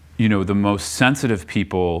 you know, the most sensitive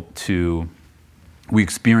people we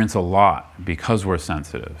experience a lot because we're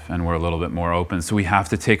sensitive and we're a little bit more open, so we have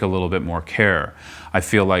to take a little bit more care. I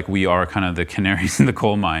feel like we are kind of the canaries in the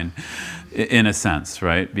coal mine, in a sense,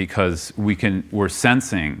 right? Because we're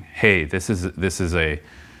sensing, hey, this is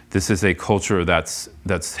a culture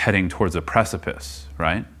that's heading towards a precipice,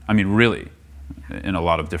 right? I mean, really, in a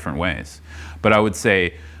lot of different ways. But I would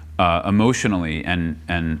say, emotionally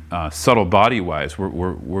and subtle body-wise,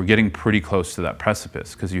 we're getting pretty close to that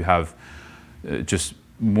precipice, because you have just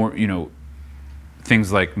more, you know,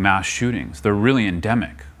 things like mass shootings. They're really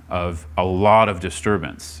endemic of a lot of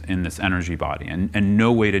disturbance in this energy body, and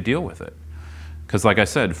no way to deal with it. Because, like I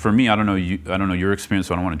said, for me, I don't know your experience,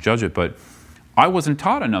 so I don't want to judge it, but I wasn't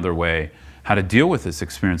taught another way how to deal with this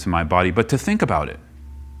experience in my body, but to think about it,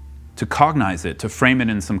 to cognize it, to frame it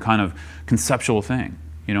in some kind of conceptual thing.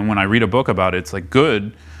 You know, when I read a book about it, it's like,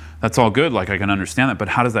 good, that's all good, like I can understand that, but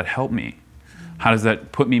how does that help me? How does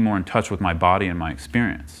that put me more in touch with my body and my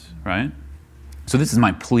experience, right? So this is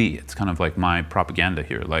my plea. It's kind of like my propaganda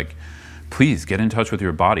here. Like, please get in touch with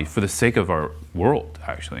your body for the sake of our world,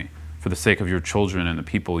 actually, for the sake of your children and the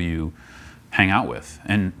people you hang out with,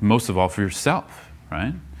 and most of all for yourself,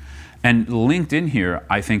 right? And linked in here,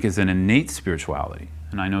 I think, is an innate spirituality.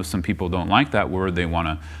 And I know some people don't like that word. They want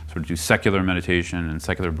to sort of do secular meditation and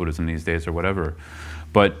secular Buddhism these days or whatever.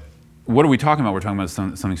 But what are we talking about? We're talking about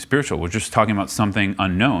something spiritual. We're just talking about something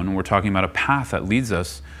unknown. And we're talking about a path that leads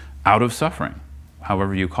us out of suffering,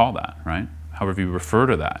 however you call that, right? However you refer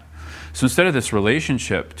to that. So instead of this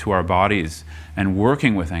relationship to our bodies and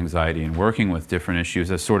working with anxiety and working with different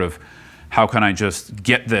issues as sort of, how can I just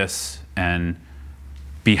get this and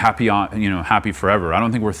be happy, happy forever? I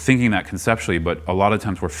don't think we're thinking that conceptually, but a lot of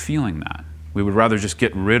times we're feeling that. We would rather just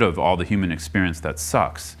get rid of all the human experience that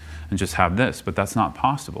sucks and just have this, but that's not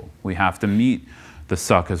possible. We have to meet the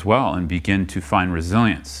suck as well and begin to find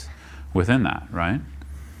resilience within that, right?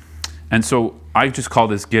 And so I just call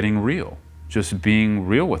this getting real, just being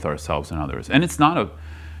real with ourselves and others. And it's not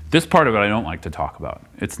this part of it I don't like to talk about.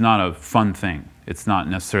 It's not a fun thing. It's not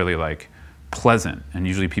necessarily like pleasant, and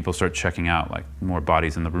usually people start checking out, like more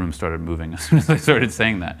bodies in the room started moving as soon as I started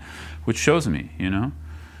saying that, which shows me, you know,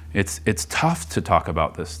 it's tough to talk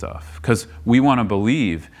about this stuff, because we want to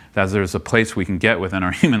believe that there's a place we can get within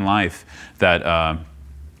our human life that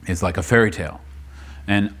is like a fairy tale.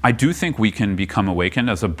 And I do think we can become awakened.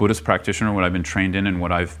 As a Buddhist practitioner, what I've been trained in and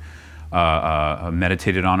what I've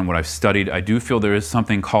meditated on and what I've studied, I do feel there is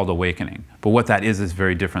something called awakening. But what that is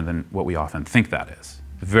very different than what we often think that is.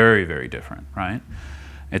 Very, very different, right?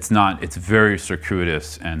 It's very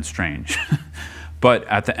circuitous and strange. But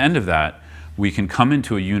at the end of that, we can come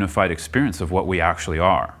into a unified experience of what we actually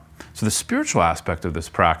are. So the spiritual aspect of this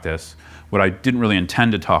practice, what I didn't really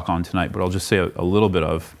intend to talk on tonight, but I'll just say a little bit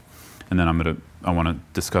of, and then I want to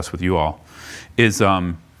discuss with you all, is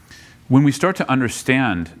when we start to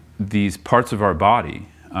understand these parts of our body,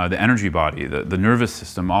 the energy body, the nervous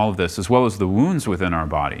system, all of this, as well as the wounds within our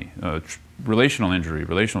body, relational injury,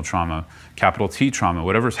 relational trauma, capital T trauma,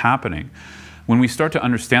 whatever's happening, when we start to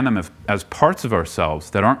understand them as parts of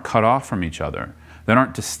ourselves that aren't cut off from each other, that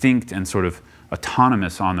aren't distinct and sort of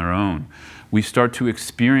autonomous on their own, we start to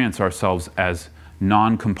experience ourselves as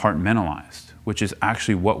non-compartmentalized, which is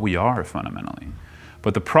actually what we are fundamentally.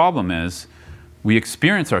 But the problem is, we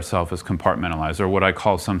experience ourselves as compartmentalized, or what I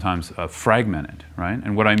call sometimes fragmented, right?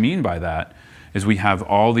 And what I mean by that is we have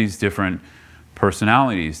all these different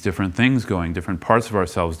personalities, different things going, different parts of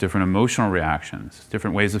ourselves, different emotional reactions,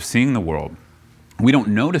 different ways of seeing the world. We don't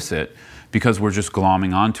notice it because we're just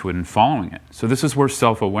glomming onto it and following it. So this is where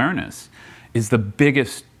self-awareness is the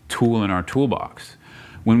biggest tool in our toolbox.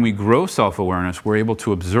 When we grow self-awareness, we're able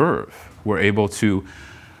to observe, we're able to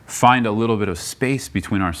find a little bit of space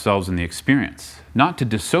between ourselves and the experience. Not to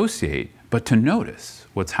dissociate, but to notice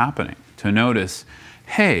what's happening. To notice,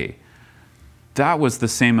 hey, that was the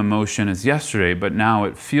same emotion as yesterday, but now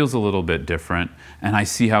it feels a little bit different, and I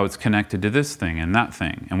see how it's connected to this thing and that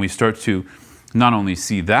thing. And we start to not only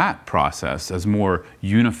see that process as more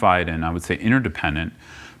unified and, I would say, interdependent,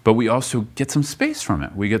 but we also get some space from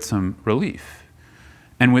it. We get some relief.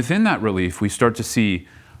 And within that relief, we start to see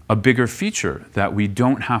a bigger feature, that we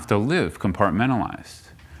don't have to live compartmentalized,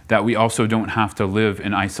 that we also don't have to live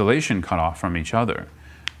in isolation, cut off from each other.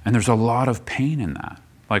 And there's a lot of pain in that.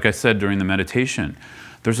 Like I said during the meditation,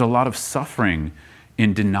 there's a lot of suffering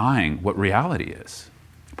in denying what reality is.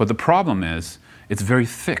 But the problem is, it's very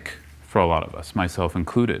thick for a lot of us, myself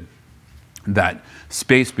included, that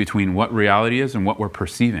space between what reality is and what we're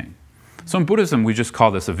perceiving. So in Buddhism, we just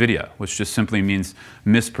call this avidya, which just simply means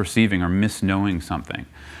misperceiving or misknowing something.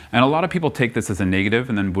 And a lot of people take this as a negative,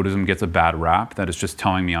 and then Buddhism gets a bad rap, that it's just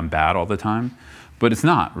telling me I'm bad all the time. But it's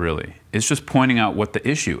not really. It's just pointing out what the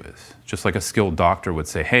issue is. Just like a skilled doctor would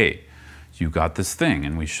say, hey, you got this thing,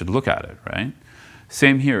 and we should look at it, right?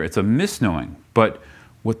 Same here, it's a misknowing. But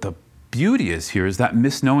what the beauty is here is that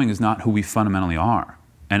misknowing is not who we fundamentally are.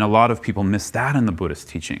 And a lot of people miss that in the Buddhist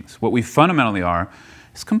teachings. What we fundamentally are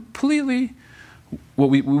is completely, what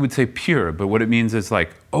we would say pure, but what it means is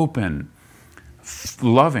like open,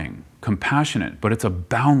 loving, compassionate, but it's a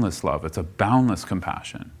boundless love, it's a boundless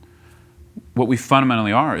compassion. What we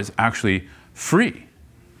fundamentally are is actually free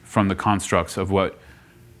from the constructs of what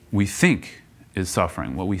we think is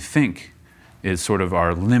suffering, what we think is sort of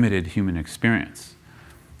our limited human experience.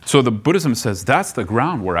 So the Buddhism says that's the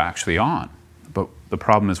ground we're actually on, but the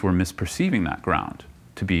problem is we're misperceiving that ground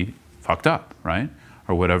to be fucked up, right?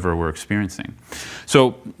 Or whatever we're experiencing.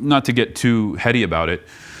 So not to get too heady about it,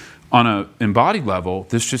 on an embodied level,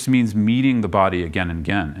 this just means meeting the body again and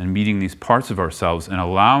again, and meeting these parts of ourselves and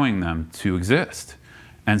allowing them to exist.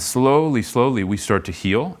 And slowly, slowly, we start to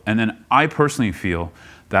heal. And then I personally feel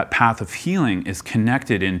that path of healing is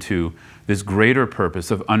connected into this greater purpose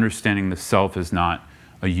of understanding the self is not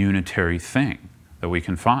a unitary thing that we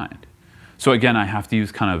can find. So again, I have to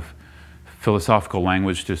use kind of philosophical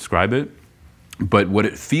language to describe it. But what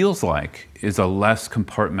it feels like is a less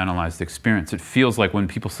compartmentalized experience. It feels like when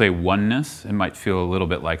people say oneness, it might feel a little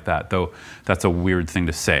bit like that, though that's a weird thing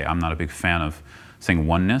to say. I'm not a big fan of saying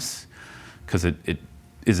oneness, because it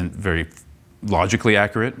isn't very logically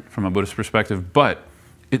accurate from a Buddhist perspective, but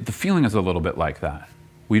the feeling is a little bit like that.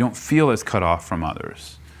 We don't feel as cut off from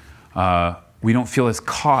others. We don't feel as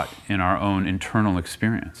caught in our own internal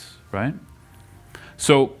experience, right?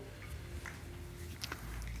 So,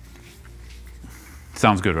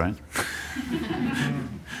 sounds good, right?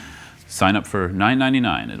 Sign up for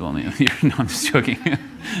 $9.99. It'll only, no, I'm just joking.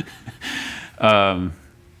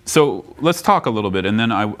 So let's talk a little bit, and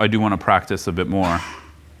then I do want to practice a bit more.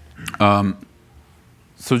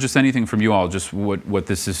 So just anything from you all, just what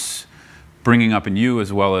this is bringing up in you,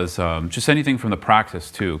 as well as just anything from the practice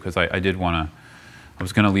too, because I did want to, I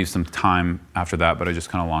was going to leave some time after that, but I just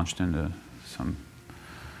kind of launched into some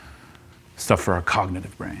stuff for our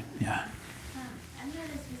cognitive brain. Yeah.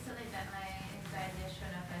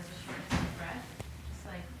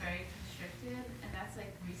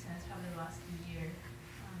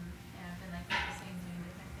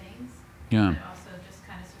 Yeah. But also just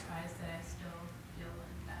kind of surprised that I still feel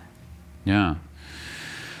like that. Yeah.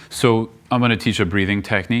 So I'm going to teach a breathing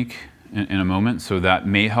technique in a moment, so that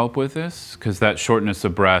may help with this, because that shortness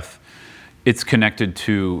of breath, it's connected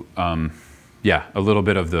to, yeah, a little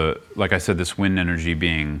bit of the, like I said, this wind energy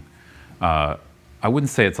being, I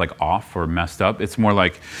wouldn't say it's like off or messed up. It's more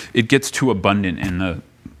like it gets too abundant in the,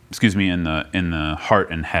 excuse me, in the heart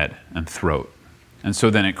and head and throat. And so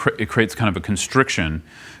then it creates kind of a constriction.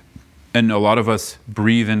 And a lot of us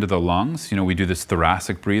breathe into the lungs. You know, we do this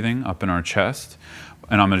thoracic breathing up in our chest.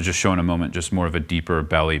 and I'm going to just show in a moment just more of a deeper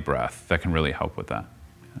belly breath that can really help with that.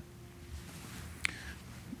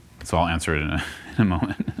 So I'll answer it in a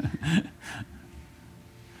moment. Can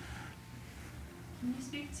you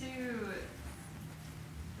speak to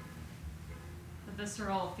the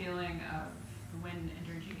visceral feeling of the wind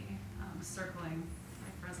energy circling,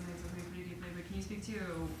 like resonates with me pretty deeply, but can you speak to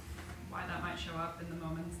why that might show up in the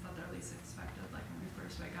moments that they're least expected, like when we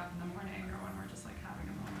first wake up in the morning or when we're just like having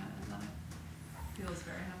a moment and then it feels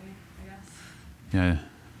very heavy, I guess? Yeah.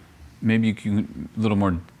 Maybe you can, a little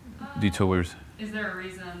more detail. Is there a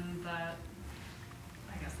reason that,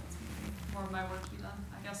 I guess that's maybe more of my work then,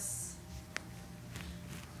 I guess,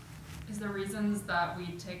 is there reasons that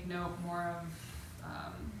we take note more of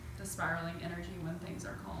the spiraling energy when things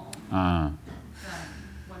are calm than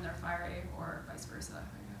when they're fiery, or vice versa, I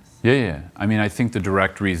guess? Yeah. I mean, I think the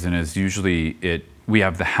direct reason is usually we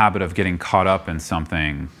have the habit of getting caught up in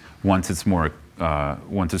something once it's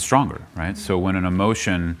stronger, right? So when an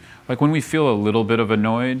emotion, like when we feel a little bit of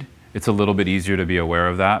annoyed, it's a little bit easier to be aware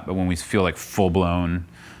of that. But when we feel like full-blown,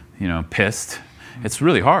 pissed, it's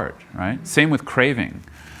really hard, right? Same with craving.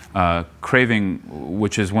 Craving,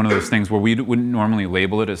 which is one of those things where we wouldn't normally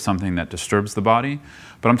label it as something that disturbs the body,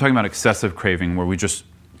 but I'm talking about excessive craving where we just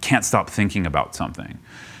can't stop thinking about something.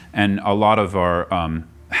 And a lot of our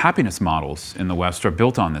happiness models in the West are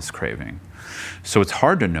built on this craving. So it's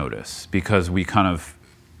hard to notice because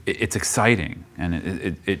it's exciting and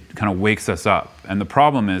it kind of wakes us up. And the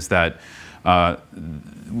problem is that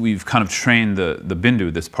we've kind of trained the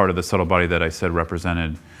bindu, this part of the subtle body that I said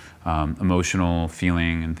represented emotional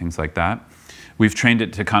feeling and things like that. We've trained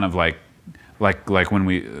it to kind of like when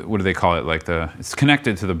what do they call it? It's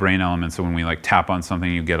connected to the brain element. So when we tap on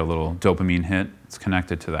something, you get a little dopamine hit. It's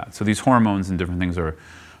connected to that. So these hormones and different things are,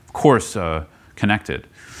 of course, connected.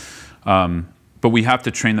 But we have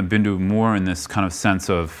to train the bindu more in this kind of sense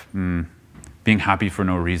of being happy for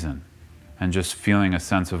no reason and just feeling a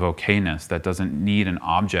sense of okayness that doesn't need an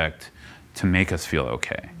object to make us feel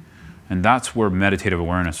okay. And that's where meditative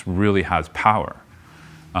awareness really has power.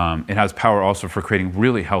 It has power also for creating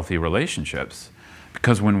really healthy relationships,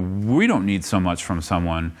 because when we don't need so much from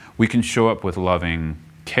someone, we can show up with loving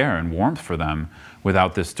care and warmth for them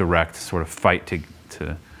without this direct sort of fight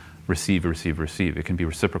to receive. It can be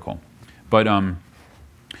reciprocal. But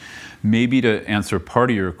maybe to answer part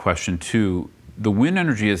of your question too, the wind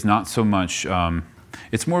energy is not so much,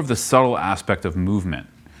 it's more of the subtle aspect of movement.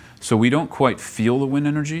 So we don't quite feel the wind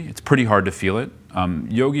energy. It's pretty hard to feel it.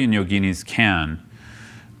 Yogi and yoginis can,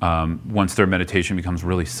 once their meditation becomes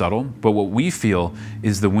really subtle. But what we feel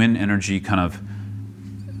is the wind energy kind of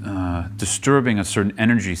disturbing a certain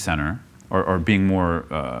energy center or being more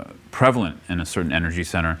prevalent in a certain energy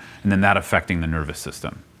center, and then that affecting the nervous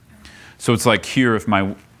system. So it's like here, if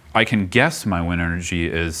I can guess my wind energy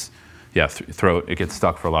is, throat, it gets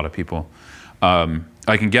stuck for a lot of people.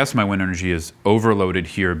 I can guess my wind energy is overloaded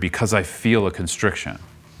here because I feel a constriction,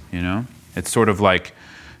 It's sort of like,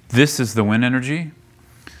 this is the wind energy,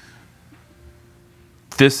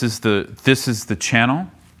 this is the channel,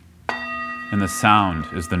 and the sound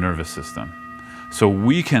is the nervous system. So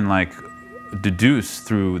we can deduce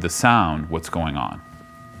through the sound what's going on.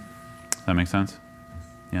 Does that make sense?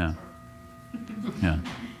 Yeah. Yeah.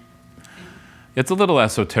 It's a little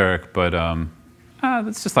esoteric, but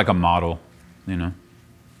it's just like a model,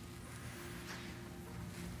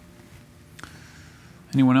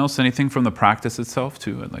 Anyone else? Anything from the practice itself,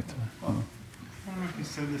 too? I'd like to. Well, I don't know if you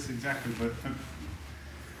said this exactly, but I'm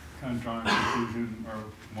kind of drawing a conclusion, or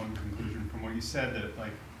one conclusion from what you said, that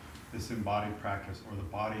this embodied practice, or the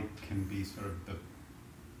body, can be sort of the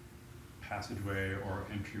passageway or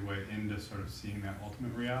entryway into sort of seeing that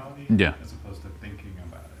ultimate reality, as opposed to thinking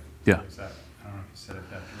about it. Yeah. So I don't know if you said it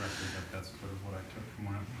that directly, but that's sort of what I took from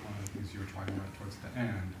one of the things you were talking about towards the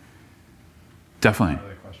end. Definitely. Part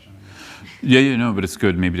of the question. No, but it's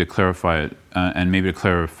good maybe to clarify it, and maybe to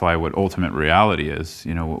clarify what ultimate reality is,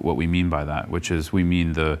 what we mean by that, which is we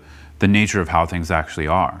mean the nature of how things actually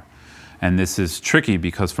are. And this is tricky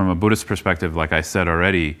because from a Buddhist perspective, like I said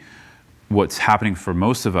already, what's happening for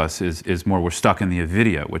most of us is more we're stuck in the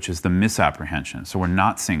avidya, which is the misapprehension. So we're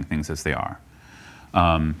not seeing things as they are.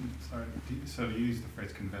 Sorry, so you use the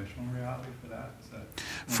phrase conventional reality for that? Is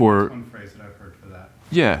that one phrase that I've heard for that?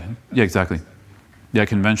 Yeah, exactly. Yeah,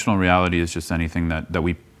 conventional reality is just anything that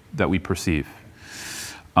we perceive.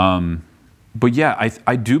 But yeah,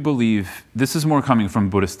 I do believe this is more coming from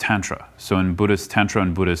Buddhist Tantra. So in Buddhist Tantra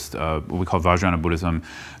and Buddhist, what we call Vajrayana Buddhism,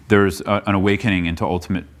 there's an awakening into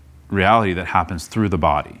ultimate reality that happens through the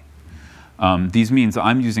body. These means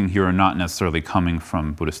I'm using here are not necessarily coming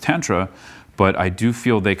from Buddhist Tantra, But I do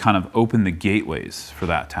feel they kind of open the gateways for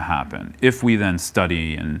that to happen. If we then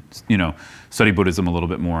study and, study Buddhism a little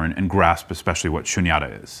bit more and grasp especially what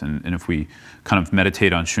shunyata is. And if we kind of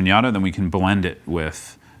meditate on shunyata, then we can blend it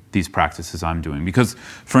with these practices I'm doing. Because,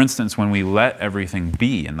 for instance, when we let everything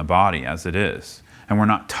be in the body as it is, and we're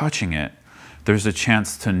not touching it, there's a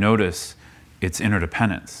chance to notice its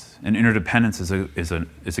interdependence. And interdependence is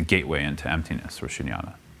a gateway into emptiness or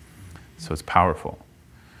shunyata. So it's powerful.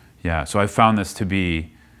 Yeah, so I found this to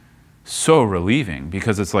be so relieving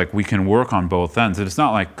because it's like we can work on both ends. And it's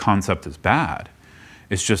not like concept is bad.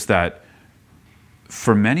 It's just that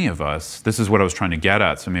for many of us, this is what I was trying to get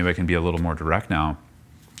at, so maybe I can be a little more direct now.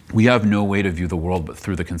 We have no way to view the world but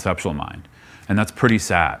through the conceptual mind. And that's pretty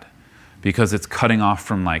sad because it's cutting off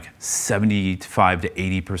from like 75 to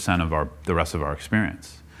 80% of the rest of our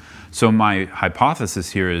experience. So my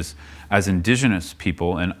hypothesis here is, as indigenous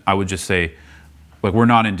people, and I would just say, like, we're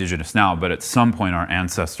not indigenous now, but at some point our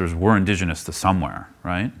ancestors were indigenous to somewhere,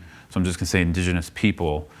 right? So I'm just gonna say indigenous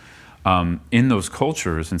people in those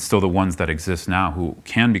cultures, and still the ones that exist now who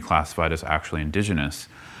can be classified as actually indigenous,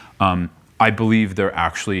 I believe they're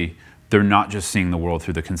not just seeing the world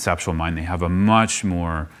through the conceptual mind. They have a much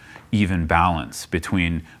more even balance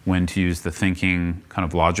between when to use the thinking, kind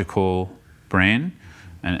of logical brain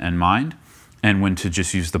and mind, and when to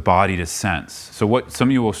just use the body to sense. So what some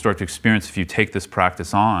of you will start to experience if you take this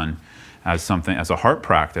practice on as a heart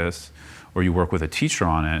practice, or you work with a teacher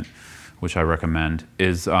on it, which I recommend,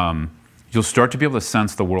 is you'll start to be able to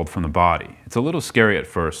sense the world from the body. It's a little scary at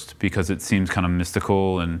first because it seems kind of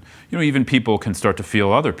mystical, and even people can start to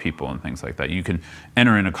feel other people and things like that. You can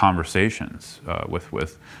enter into conversations with,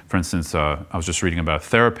 for instance, I was just reading about a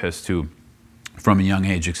therapist who, from a young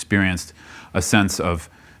age, experienced a sense of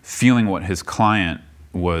feeling what his client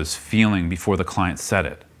was feeling before the client said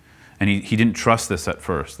it. And he didn't trust this at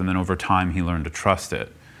first, and then over time he learned to trust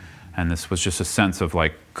it. And this was just a sense of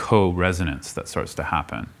like co-resonance that starts to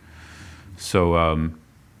happen. So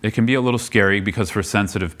it can be a little scary because for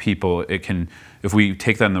sensitive people, if we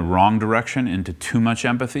take that in the wrong direction into too much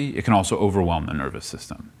empathy, it can also overwhelm the nervous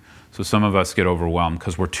system. So some of us get overwhelmed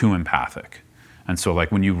because we're too empathic. And so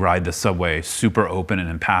like when you ride the subway super open and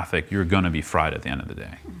empathic, you're gonna be fried at the end of the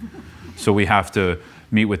day. So we have to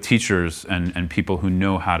meet with teachers and people who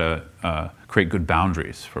know how to create good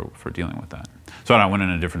boundaries for dealing with that. So I went in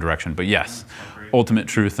a different direction, but yes, ultimate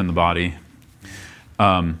truth in the body.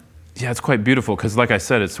 Yeah, it's quite beautiful because like I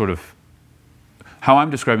said, it's sort of, how I'm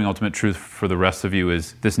describing ultimate truth for the rest of you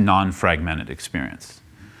is this non-fragmented experience.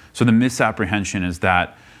 So the misapprehension is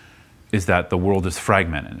that the world is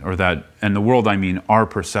fragmented, and the world I mean our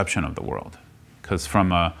perception of the world. Because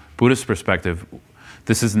from a Buddhist perspective,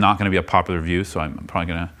 this is not going to be a popular view, so I'm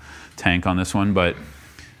probably going to tank on this one, but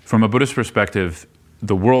from a Buddhist perspective,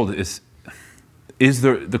 the world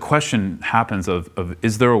the question happens of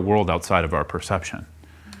is there a world outside of our perception?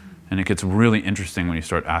 And it gets really interesting when you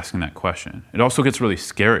start asking that question. It also gets really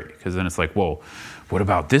scary, because then it's like, well, what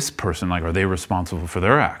about this person? Like, are they responsible for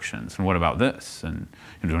their actions? And what about this? And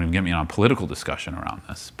don't even get me on a political discussion around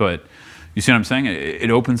this. But you see what I'm saying? It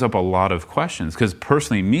opens up a lot of questions, because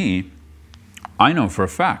personally, me, I know for a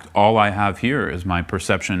fact, all I have here is my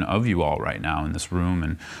perception of you all right now in this room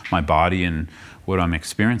and my body and what I'm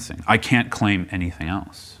experiencing. I can't claim anything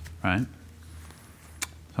else, right?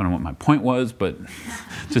 I don't know what my point was, but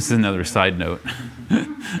just another side note.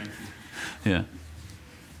 Yeah.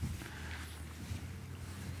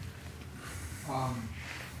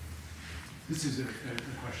 This is a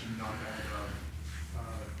question not about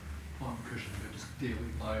on cushion, but just daily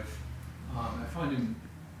life. I find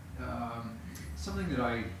something that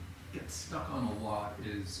I get stuck on a lot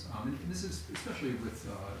is, and this is especially with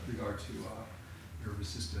regard to nervous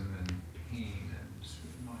system and pain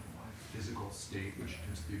and my physical state, which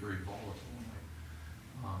tends to be very volatile, and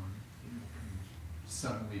I can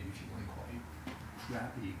suddenly be feeling quite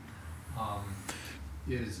crappy.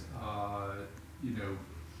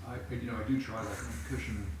 I do try, like on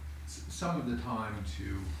cushion, some of the time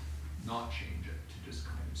to not change it, to just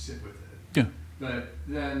kind of sit with it. Yeah. But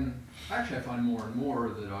then, actually, I find more and more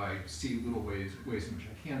that I see little ways in which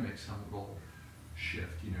I can make some little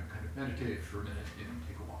shift. Kind of meditate for a minute,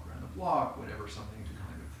 take a walk around the block, whatever, something to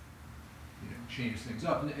kind of, change things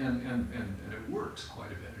up, and it works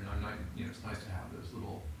quite a bit. And I'm not, it's nice to have those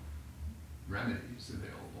little remedies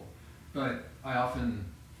available. But I often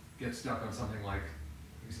get stuck on something like,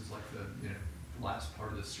 this is like the last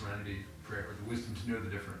part of the serenity prayer, the wisdom to know the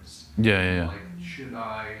difference. Yeah. Like, should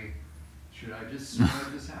I just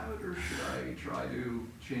have it, or should I try to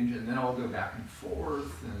change it? And then I'll go back and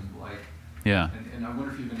forth, and like, yeah. And I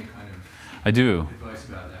wonder if you have any kind of I do. advice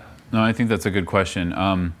about that. No, I think that's a good question.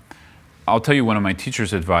 I'll tell you one of my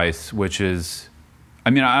teacher's advice, which is,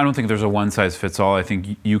 I mean, I don't think there's a one-size-fits-all. I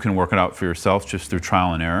think you can work it out for yourself just through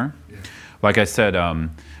trial and error. Yeah. Like I said,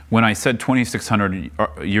 when I said 2,600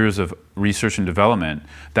 years of research and development,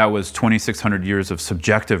 that was 2,600 years of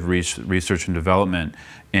subjective research and development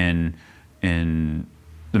in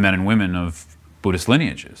the men and women of Buddhist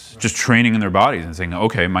lineages, just training in their bodies and saying,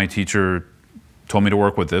 okay, my teacher told me to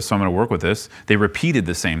work with this, so I'm going to work with this. They repeated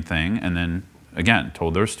the same thing and then, again,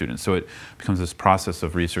 told their students. So it becomes this process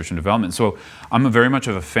of research and development. So I'm very much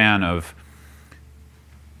of a fan of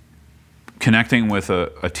connecting with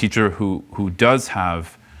a teacher who does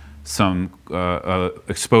have some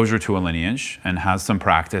exposure to a lineage and has some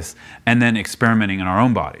practice, and then experimenting in our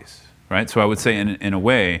own bodies, right? So I would say, in a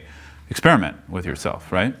way, experiment with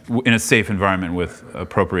yourself, right? In a safe environment with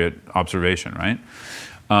appropriate observation, right?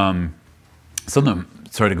 Some of them,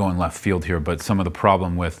 sorry to go in left field here, but some of the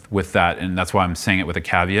problem with that, and that's why I'm saying it with a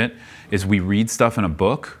caveat, is we read stuff in a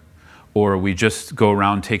book, or we just go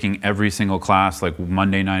around taking every single class, like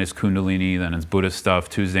Monday night is Kundalini, then it's Buddhist stuff,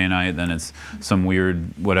 Tuesday night, then it's some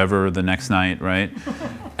weird whatever the next night, right?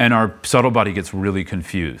 And our subtle body gets really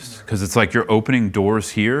confused, because it's like you're opening doors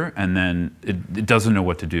here, and then it doesn't know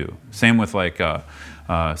what to do. Same with like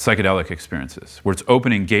psychedelic experiences, where it's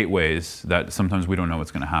opening gateways that sometimes we don't know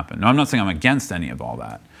what's going to happen. Now, I'm not saying I'm against any of all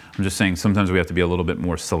that. I'm just saying sometimes we have to be a little bit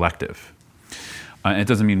more selective. It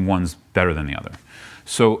doesn't mean one's better than the other.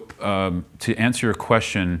 So to answer your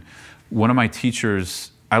question, one of my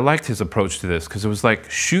teachers, I liked his approach to this, because it was like,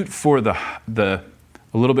 shoot for a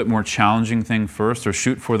little bit more challenging thing first, or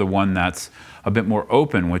shoot for the one that's a bit more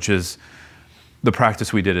open, which is the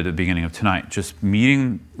practice we did at the beginning of tonight, just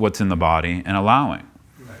meeting what's in the body and allowing.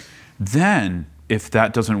 Right. Then, if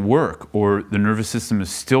that doesn't work, or the nervous system is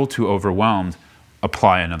still too overwhelmed,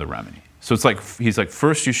 apply another remedy. So it's like, he's like,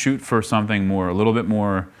 first you shoot for something more, a little bit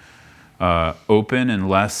more open and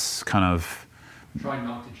less kind of... Try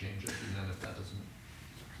not to change it, and then if that doesn't...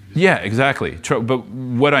 Yeah, exactly. But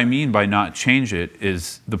what I mean by not change it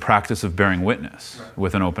is the practice of bearing witness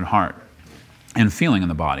with an open heart and feeling in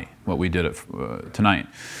the body, what we did tonight.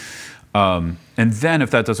 And then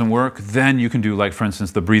if that doesn't work, then you can do, like, for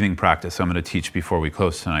instance, the breathing practice I'm going to teach before we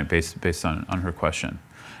close tonight based on her question.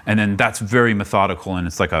 And then that's very methodical, and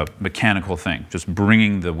it's like a mechanical thing, just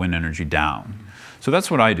bringing the wind energy down. So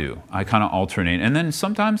that's what I do. I kind of alternate. And then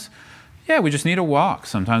sometimes, yeah, we just need a walk.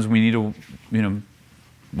 Sometimes we need to,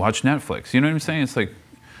 watch Netflix. You know what I'm saying? It's like,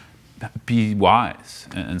 be wise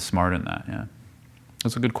and smart in that, yeah.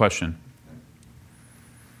 That's a good question.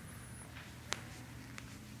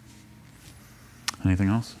 Anything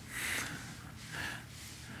else?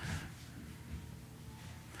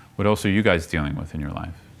 What else are you guys dealing with in your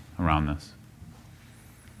life around this?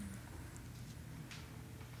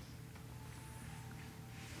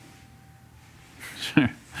 Sure.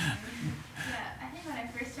 Yeah, I think when I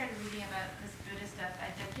first started reading about this Buddhist stuff,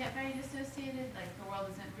 I did get very dissociated, like the world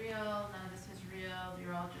isn't real, none of this is real,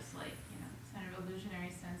 you're all just like, kind of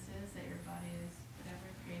illusionary senses that your body is whatever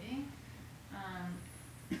creating.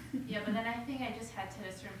 Yeah, but then I think I just had to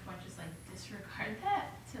at a certain point just like disregard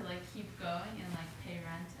that to like keep going and like pay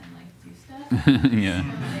rent and like do stuff. Yeah.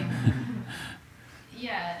 So, like,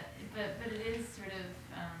 yeah, but it is sort of,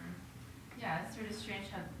 yeah, it's sort of strange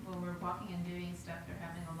how when we're walking and doing stuff, they're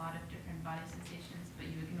having a lot of different body sensations, but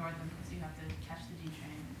you ignore them because you have to catch the D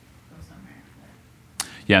train and go somewhere. But.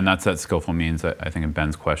 Yeah, and that's that skillful means, I think, in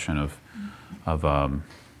Ben's question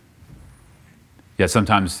yeah,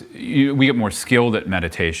 sometimes we get more skilled at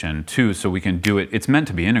meditation too, so we can do it. It's meant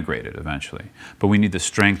to be integrated eventually, but we need the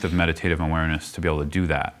strength of meditative awareness to be able to do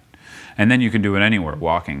that. And then you can do it anywhere,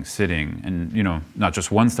 walking, sitting, and not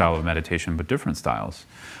just one style of meditation, but different styles.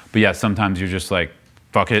 But yeah, sometimes you're just like,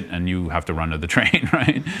 fuck it, and you have to run to the train,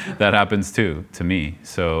 right? That happens too, to me.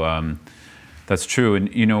 So that's true.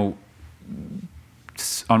 And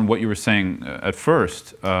on what you were saying at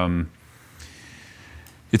first,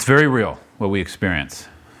 it's very real, what we experience,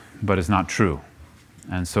 but it's not true.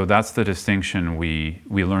 And so that's the distinction we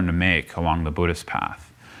learn to make along the Buddhist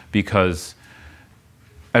path. Because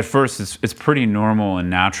at first, it's pretty normal and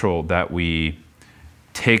natural that we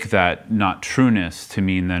take that not trueness to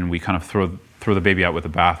mean then we kind of throw the baby out with the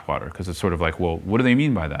bathwater, because it's sort of like, well, what do they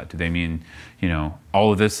mean by that? Do they mean,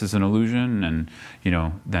 all of this is an illusion? And,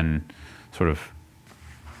 then sort of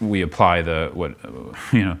we apply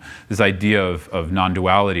this idea of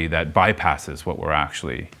non-duality that bypasses what we're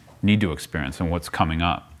actually need to experience and what's coming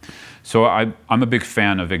up. So I'm a big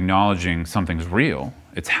fan of acknowledging something's real.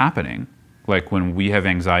 It's happening. Like when we have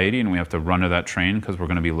anxiety and we have to run to that train because we're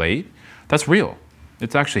going to be late, that's real.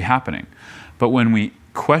 It's actually happening. But when we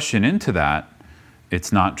question into that,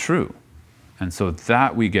 it's not true. And so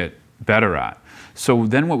that we get better at. So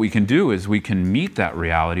then what we can do is we can meet that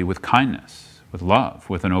reality with kindness, with love,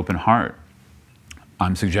 with an open heart.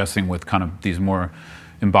 I'm suggesting with kind of these more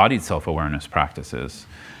embodied self-awareness practices.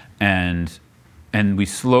 And we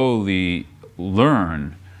slowly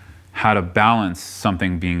learn how to balance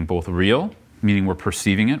something being both real, meaning we're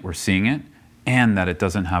perceiving it, we're seeing it, and that it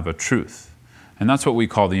doesn't have a truth. And that's what we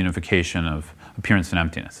call the unification of appearance and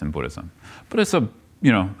emptiness in Buddhism. But it's a,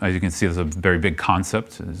 you know, as you can see, it's a very big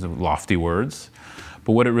concept, it's lofty words.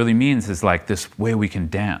 But what it really means is like this way we can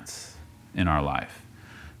dance in our life.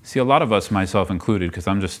 See, a lot of us, myself included, because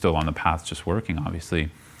I'm just still on the path, just working, obviously,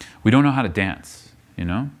 we don't know how to dance, you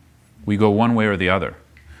know? We go one way or the other.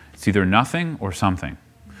 It's either nothing or something.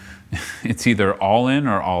 It's either all in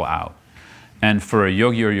or all out. And for a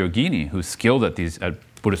yogi or yogini who's skilled at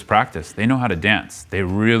Buddhist practice, they know how to dance. They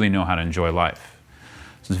really know how to enjoy life.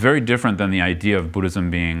 So it's very different than the idea of Buddhism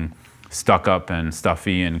being stuck up and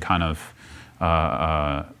stuffy and kind of,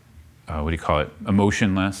 what do you call it,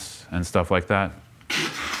 emotionless and stuff like that.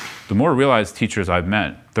 The more realized teachers I've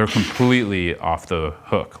met, they're completely off the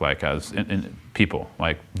hook, like as in people,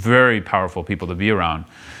 like very powerful people to be around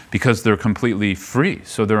because they're completely free.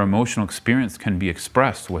 So their emotional experience can be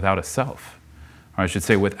expressed without a self. Or I should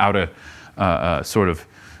say without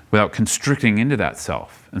without constricting into that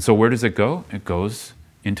self. And so where does it go? It goes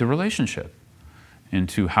into relationship,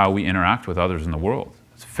 into how we interact with others in the world.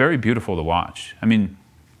 It's very beautiful to watch. I mean,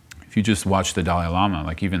 if you just watch the Dalai Lama,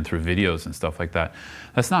 like even through videos and stuff like that,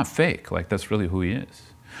 that's not fake, like that's really who he is.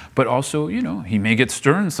 But also, you know, he may get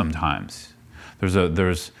stern sometimes. There's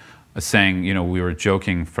a saying, you know, we were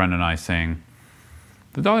joking, friend and I, saying,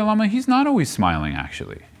 the Dalai Lama, he's not always smiling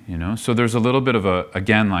actually, you know? So there's a little bit of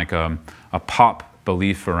again, like a pop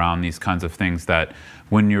belief around these kinds of things that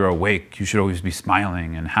when you're awake, you should always be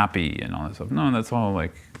smiling and happy and all that stuff. No, that's all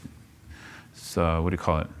like, what do you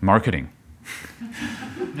call it? Marketing.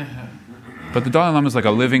 But the Dalai Lama is like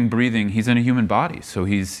a living, breathing, he's in a human body. So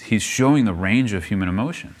he's showing the range of human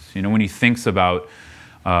emotions. You know, when he thinks about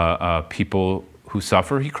people who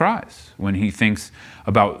suffer, he cries. When he thinks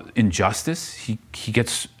about injustice, he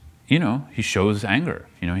gets, you know, he shows anger.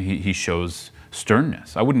 You know, he shows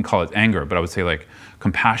sternness. I wouldn't call it anger, but I would say like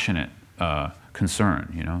compassionate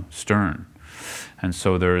concern, you know, stern. And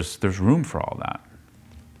so there's room for all that.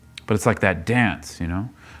 But it's like that dance, you know.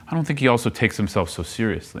 I don't think he also takes himself so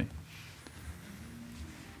seriously.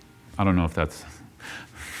 I don't know if that's...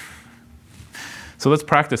 So let's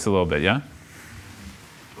practice a little bit, yeah?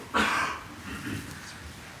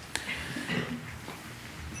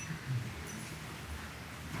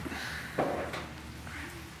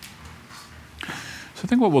 So I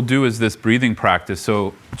think what we'll do is this breathing practice.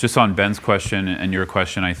 So just on Ben's question and your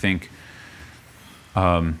question, I think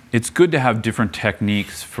it's good to have different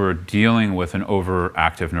techniques for dealing with an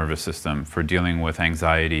overactive nervous system, for dealing with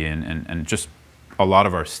anxiety and just a lot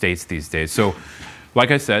of our states these days. So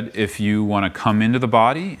like I said, if you want to come into the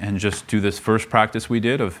body and just do this first practice we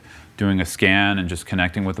did of doing a scan and just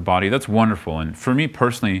connecting with the body, that's wonderful. And for me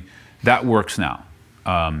personally, that works now.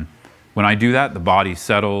 When I do that, the body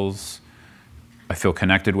settles. I feel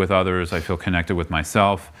connected with others. I feel connected with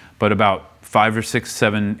myself. But about 5 or 6,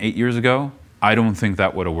 7, 8 years ago, I don't think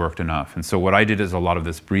that would have worked enough. And so what I did is a lot of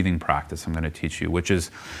this breathing practice I'm going to teach you, which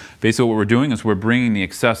is basically what we're doing is we're bringing the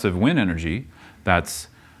excessive wind energy that's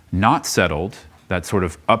not settled, that's sort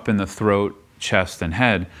of up in the throat, chest, and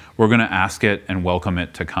head, we're going to ask it and welcome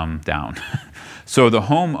it to come down. So the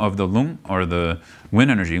home of the lung, or the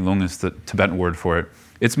wind energy, lung is the Tibetan word for it,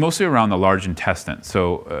 it's mostly around the large intestine.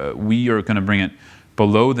 So we are going to bring it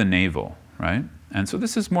below the navel, right? And so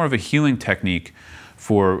this is more of a healing technique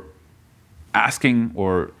for asking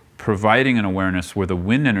or providing an awareness where the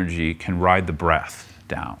wind energy can ride the breath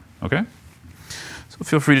down, okay? So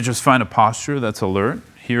feel free to just find a posture that's alert.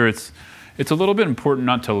 Here it's a little bit important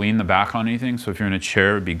not to lean the back on anything, so if you're in a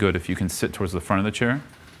chair, it'd be good if you can sit towards the front of the chair.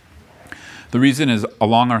 The reason is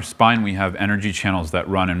along our spine we have energy channels that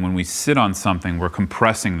run, and when we sit on something, we're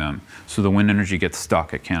compressing them, so the wind energy gets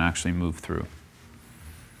stuck, it can't actually move through.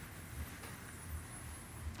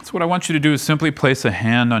 So what I want you to do is simply place a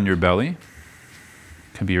hand on your belly.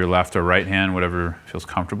 It can be your left or right hand, whatever feels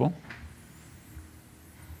comfortable.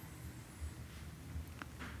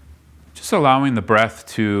 Just allowing the breath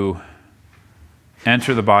to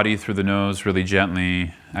enter the body through the nose really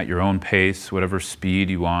gently at your own pace, whatever speed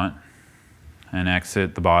you want, and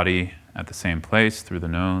exit the body at the same place through the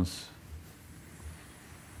nose.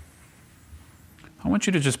 I want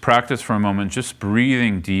you to just practice for a moment just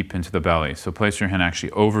breathing deep into the belly. So place your hand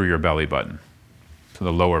actually over your belly button, to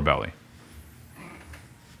the lower belly.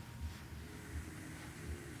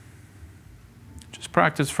 just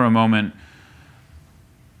practice for a moment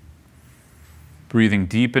breathing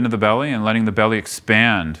deep into the belly and letting the belly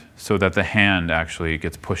expand so that the hand actually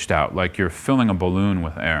gets pushed out, like you're filling a balloon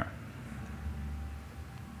with air.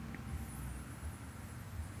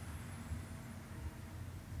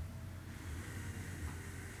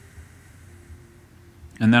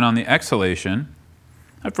 And then on the exhalation,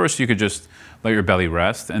 at first you could just let your belly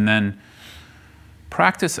rest, and then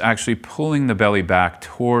practice actually pulling the belly back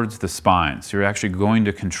towards the spine. So you're actually going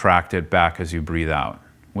to contract it back as you breathe out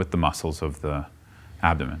with the muscles of the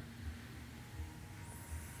abdomen.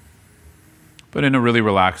 But in a really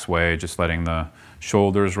relaxed way, just letting the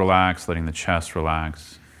shoulders relax, letting the chest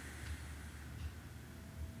relax.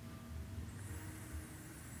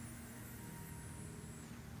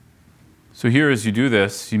 So here, as you do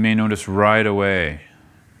this, you may notice right away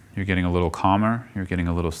you're getting a little calmer, you're getting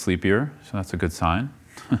a little sleepier, so that's a good sign.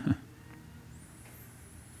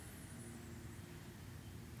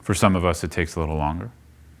 For some of us, it takes a little longer.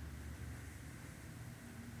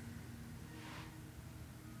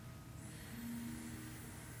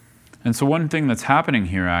 And so one thing that's happening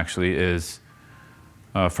here actually is,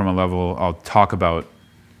 from a level, I'll talk about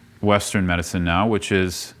Western medicine now, which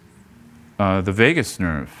is the vagus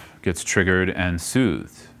nerve gets triggered and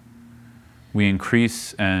soothed. We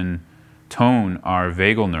increase and tone our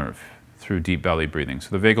vagal nerve through deep belly breathing.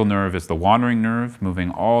 So the vagal nerve is the wandering nerve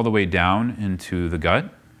moving all the way down into the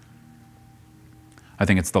gut. I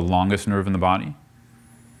think it's the longest nerve in the body.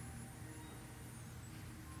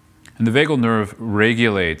 And the vagal nerve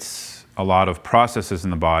regulates a lot of processes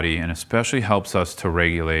in the body and especially helps us to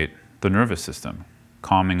regulate the nervous system,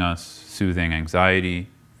 calming us, soothing anxiety.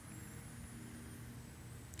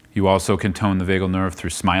 You also can tone the vagal nerve through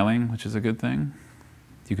smiling, which is a good thing.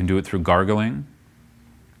 You can do it through gargling,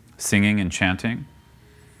 singing and chanting.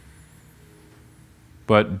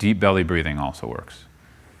 But deep belly breathing also works.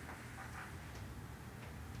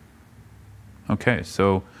 Okay,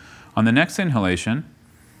 so on the next inhalation,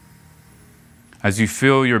 as you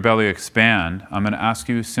feel your belly expand, I'm going to ask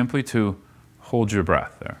you simply to hold your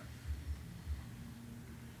breath there.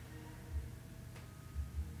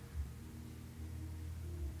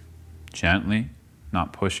 Gently,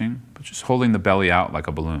 not pushing, but just holding the belly out like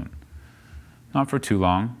a balloon. Not for too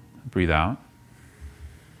long. Breathe out.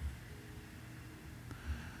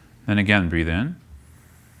 Then again, breathe in.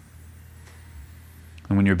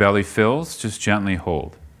 And when your belly fills, just gently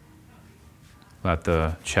hold. Let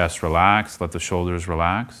the chest relax, let the shoulders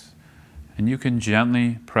relax. And you can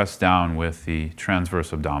gently press down with the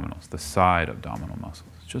transverse abdominals, the side abdominal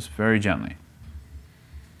muscles, just very gently.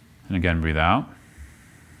 And again, breathe out.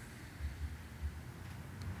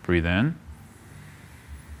 Breathe in.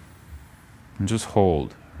 And just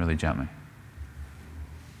hold really gently.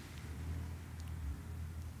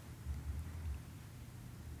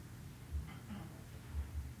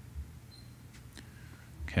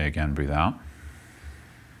 Okay, again, breathe out.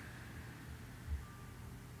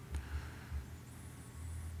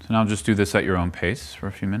 So now just do this at your own pace for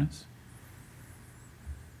a few minutes.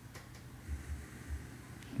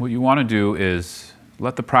 What you want to do is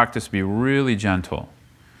let the practice be really gentle.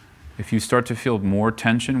 If you start to feel more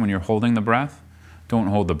tension when you're holding the breath, don't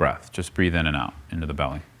hold the breath. Just breathe in and out into the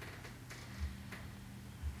belly.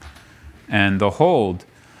 And the hold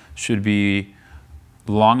should be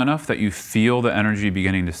long enough that you feel the energy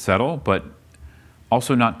beginning to settle, but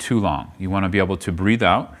also not too long. You want to be able to breathe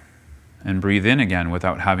out and breathe in again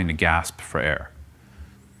without having to gasp for air.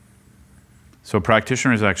 So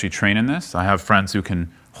practitioners actually train in this. I have friends who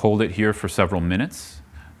can hold it here for several minutes.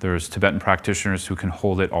 There's Tibetan practitioners who can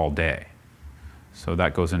hold it all day. So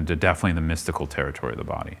that goes into definitely the mystical territory of the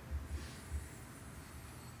body.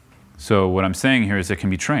 So what I'm saying here is it can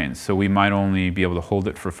be trained. So we might only be able to hold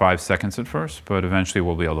it for 5 seconds at first, but eventually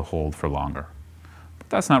we'll be able to hold for longer. But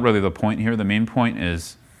that's not really the point here. The main point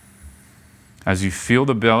is as you feel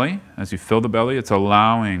the belly, it's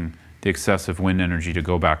allowing the excessive wind energy to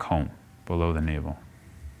go back home below the navel.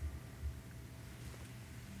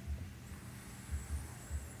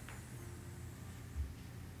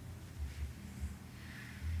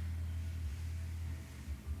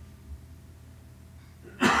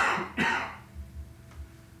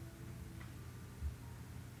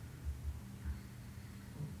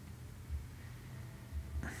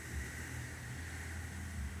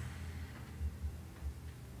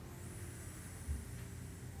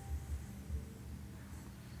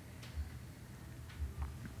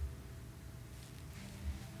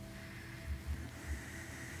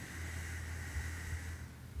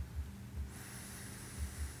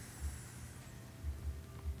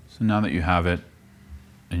 So now that you have it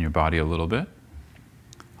in your body a little bit,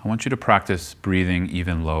 I want you to practice breathing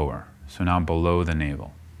even lower. So now below the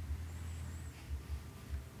navel.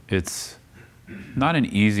 It's not an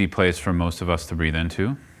easy place for most of us to breathe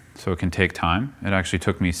into, so it can take time. It actually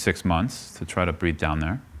took me 6 months to try to breathe down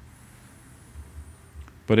there.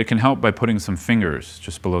 But it can help by putting some fingers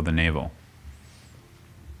just below the navel.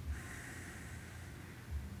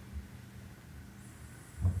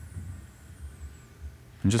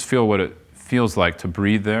 And just feel what it feels like to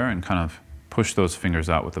breathe there and kind of push those fingers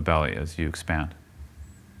out with the belly as you expand.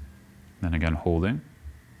 Then again, holding.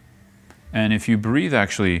 And if you breathe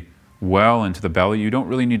actually well into the belly, you don't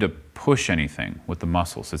really need to push anything with the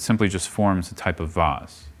muscles. It simply just forms a type of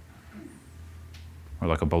vase, or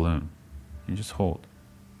like a balloon. You just hold.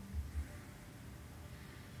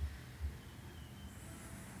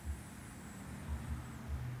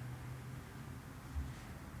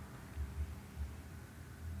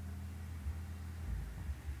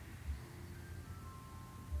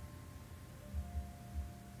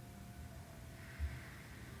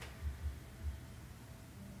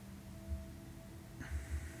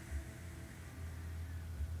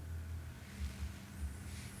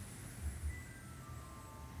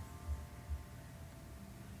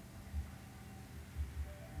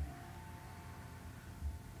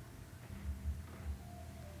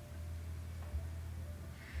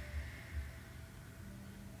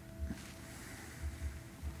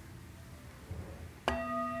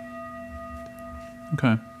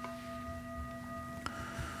 Okay.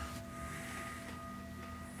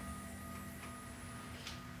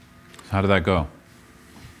 So how did that go?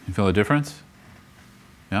 You feel a difference?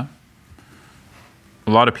 Yeah? A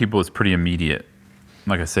lot of people, it's pretty immediate.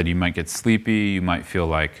 Like I said, you might get sleepy, you might feel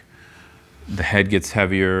like the head gets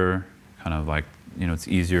heavier, kind of like, it's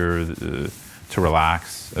easier to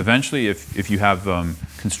relax. Eventually, if you have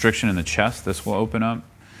constriction in the chest, this will open up,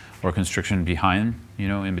 or constriction behind,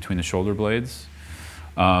 in between the shoulder blades.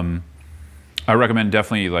 I recommend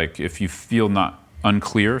definitely, like, if you feel not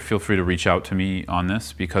unclear, feel free to reach out to me on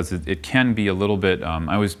this, because it can be a little bit,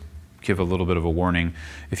 I always give a little bit of a warning.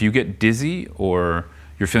 If you get dizzy or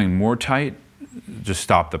you're feeling more tight, just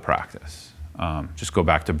stop the practice. Just go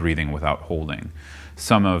back to breathing without holding.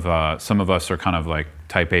 Some of us are kind of like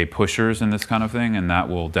type A pushers in this kind of thing, and that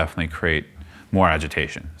will definitely create more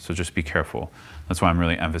agitation. So just be careful. That's why I'm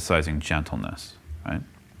really emphasizing gentleness, right?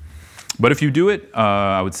 But if you do it,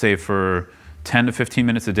 I would say for 10 to 15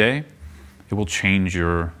 minutes a day, it will change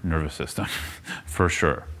your nervous system for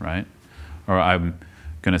sure, right? Or I'm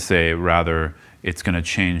going to say rather, it's going to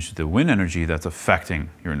change the wind energy that's affecting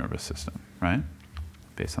your nervous system, right?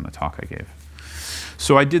 Based on the talk I gave.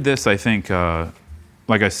 So I did this, I think,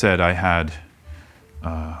 like I said, I had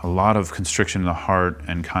a lot of constriction in the heart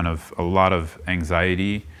and kind of a lot of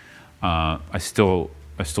anxiety. I still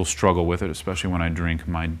struggle with it, especially when I drink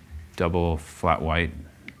my double flat white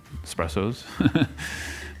espressos.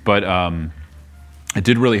 But it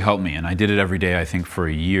did really help me, and I did it every day, I think, for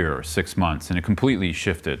a year or 6 months, and it completely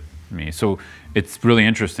shifted me. So it's really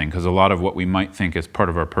interesting, because a lot of what we might think is part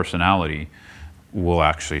of our personality will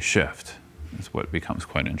actually shift. That's what becomes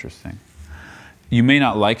quite interesting. You may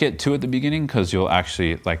not like it too at the beginning, because you'll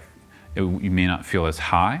actually, you may not feel as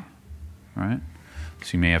high, right?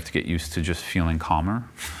 So you may have to get used to just feeling calmer.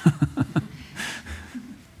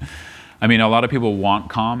 I mean, a lot of people want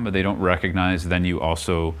calm, but they don't recognize then you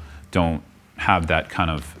also don't have that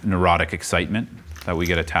kind of neurotic excitement that we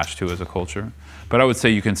get attached to as a culture. But I would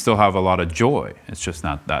say you can still have a lot of joy. It's just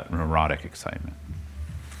not that neurotic excitement.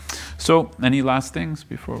 So, any last things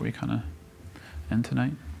before we kind of end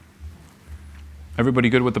tonight? Everybody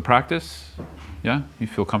good with the practice? Yeah? You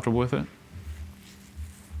feel comfortable with it?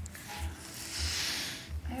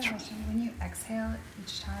 I have a question. When you exhale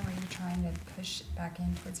each time, are you trying to push back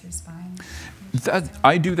in towards your spine?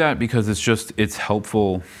 I do that because it's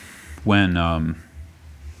helpful when kind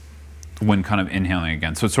of inhaling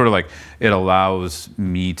again. So it's sort of like it allows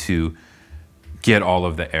me to get all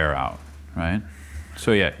of the air out, right?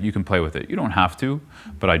 So yeah, you can play with it. You don't have to,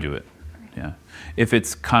 but I do it. Yeah. If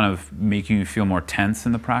it's kind of making you feel more tense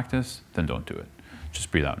in the practice, then don't do it. Just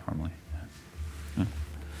breathe out normally. Yeah.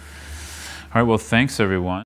 All right, well, thanks everyone.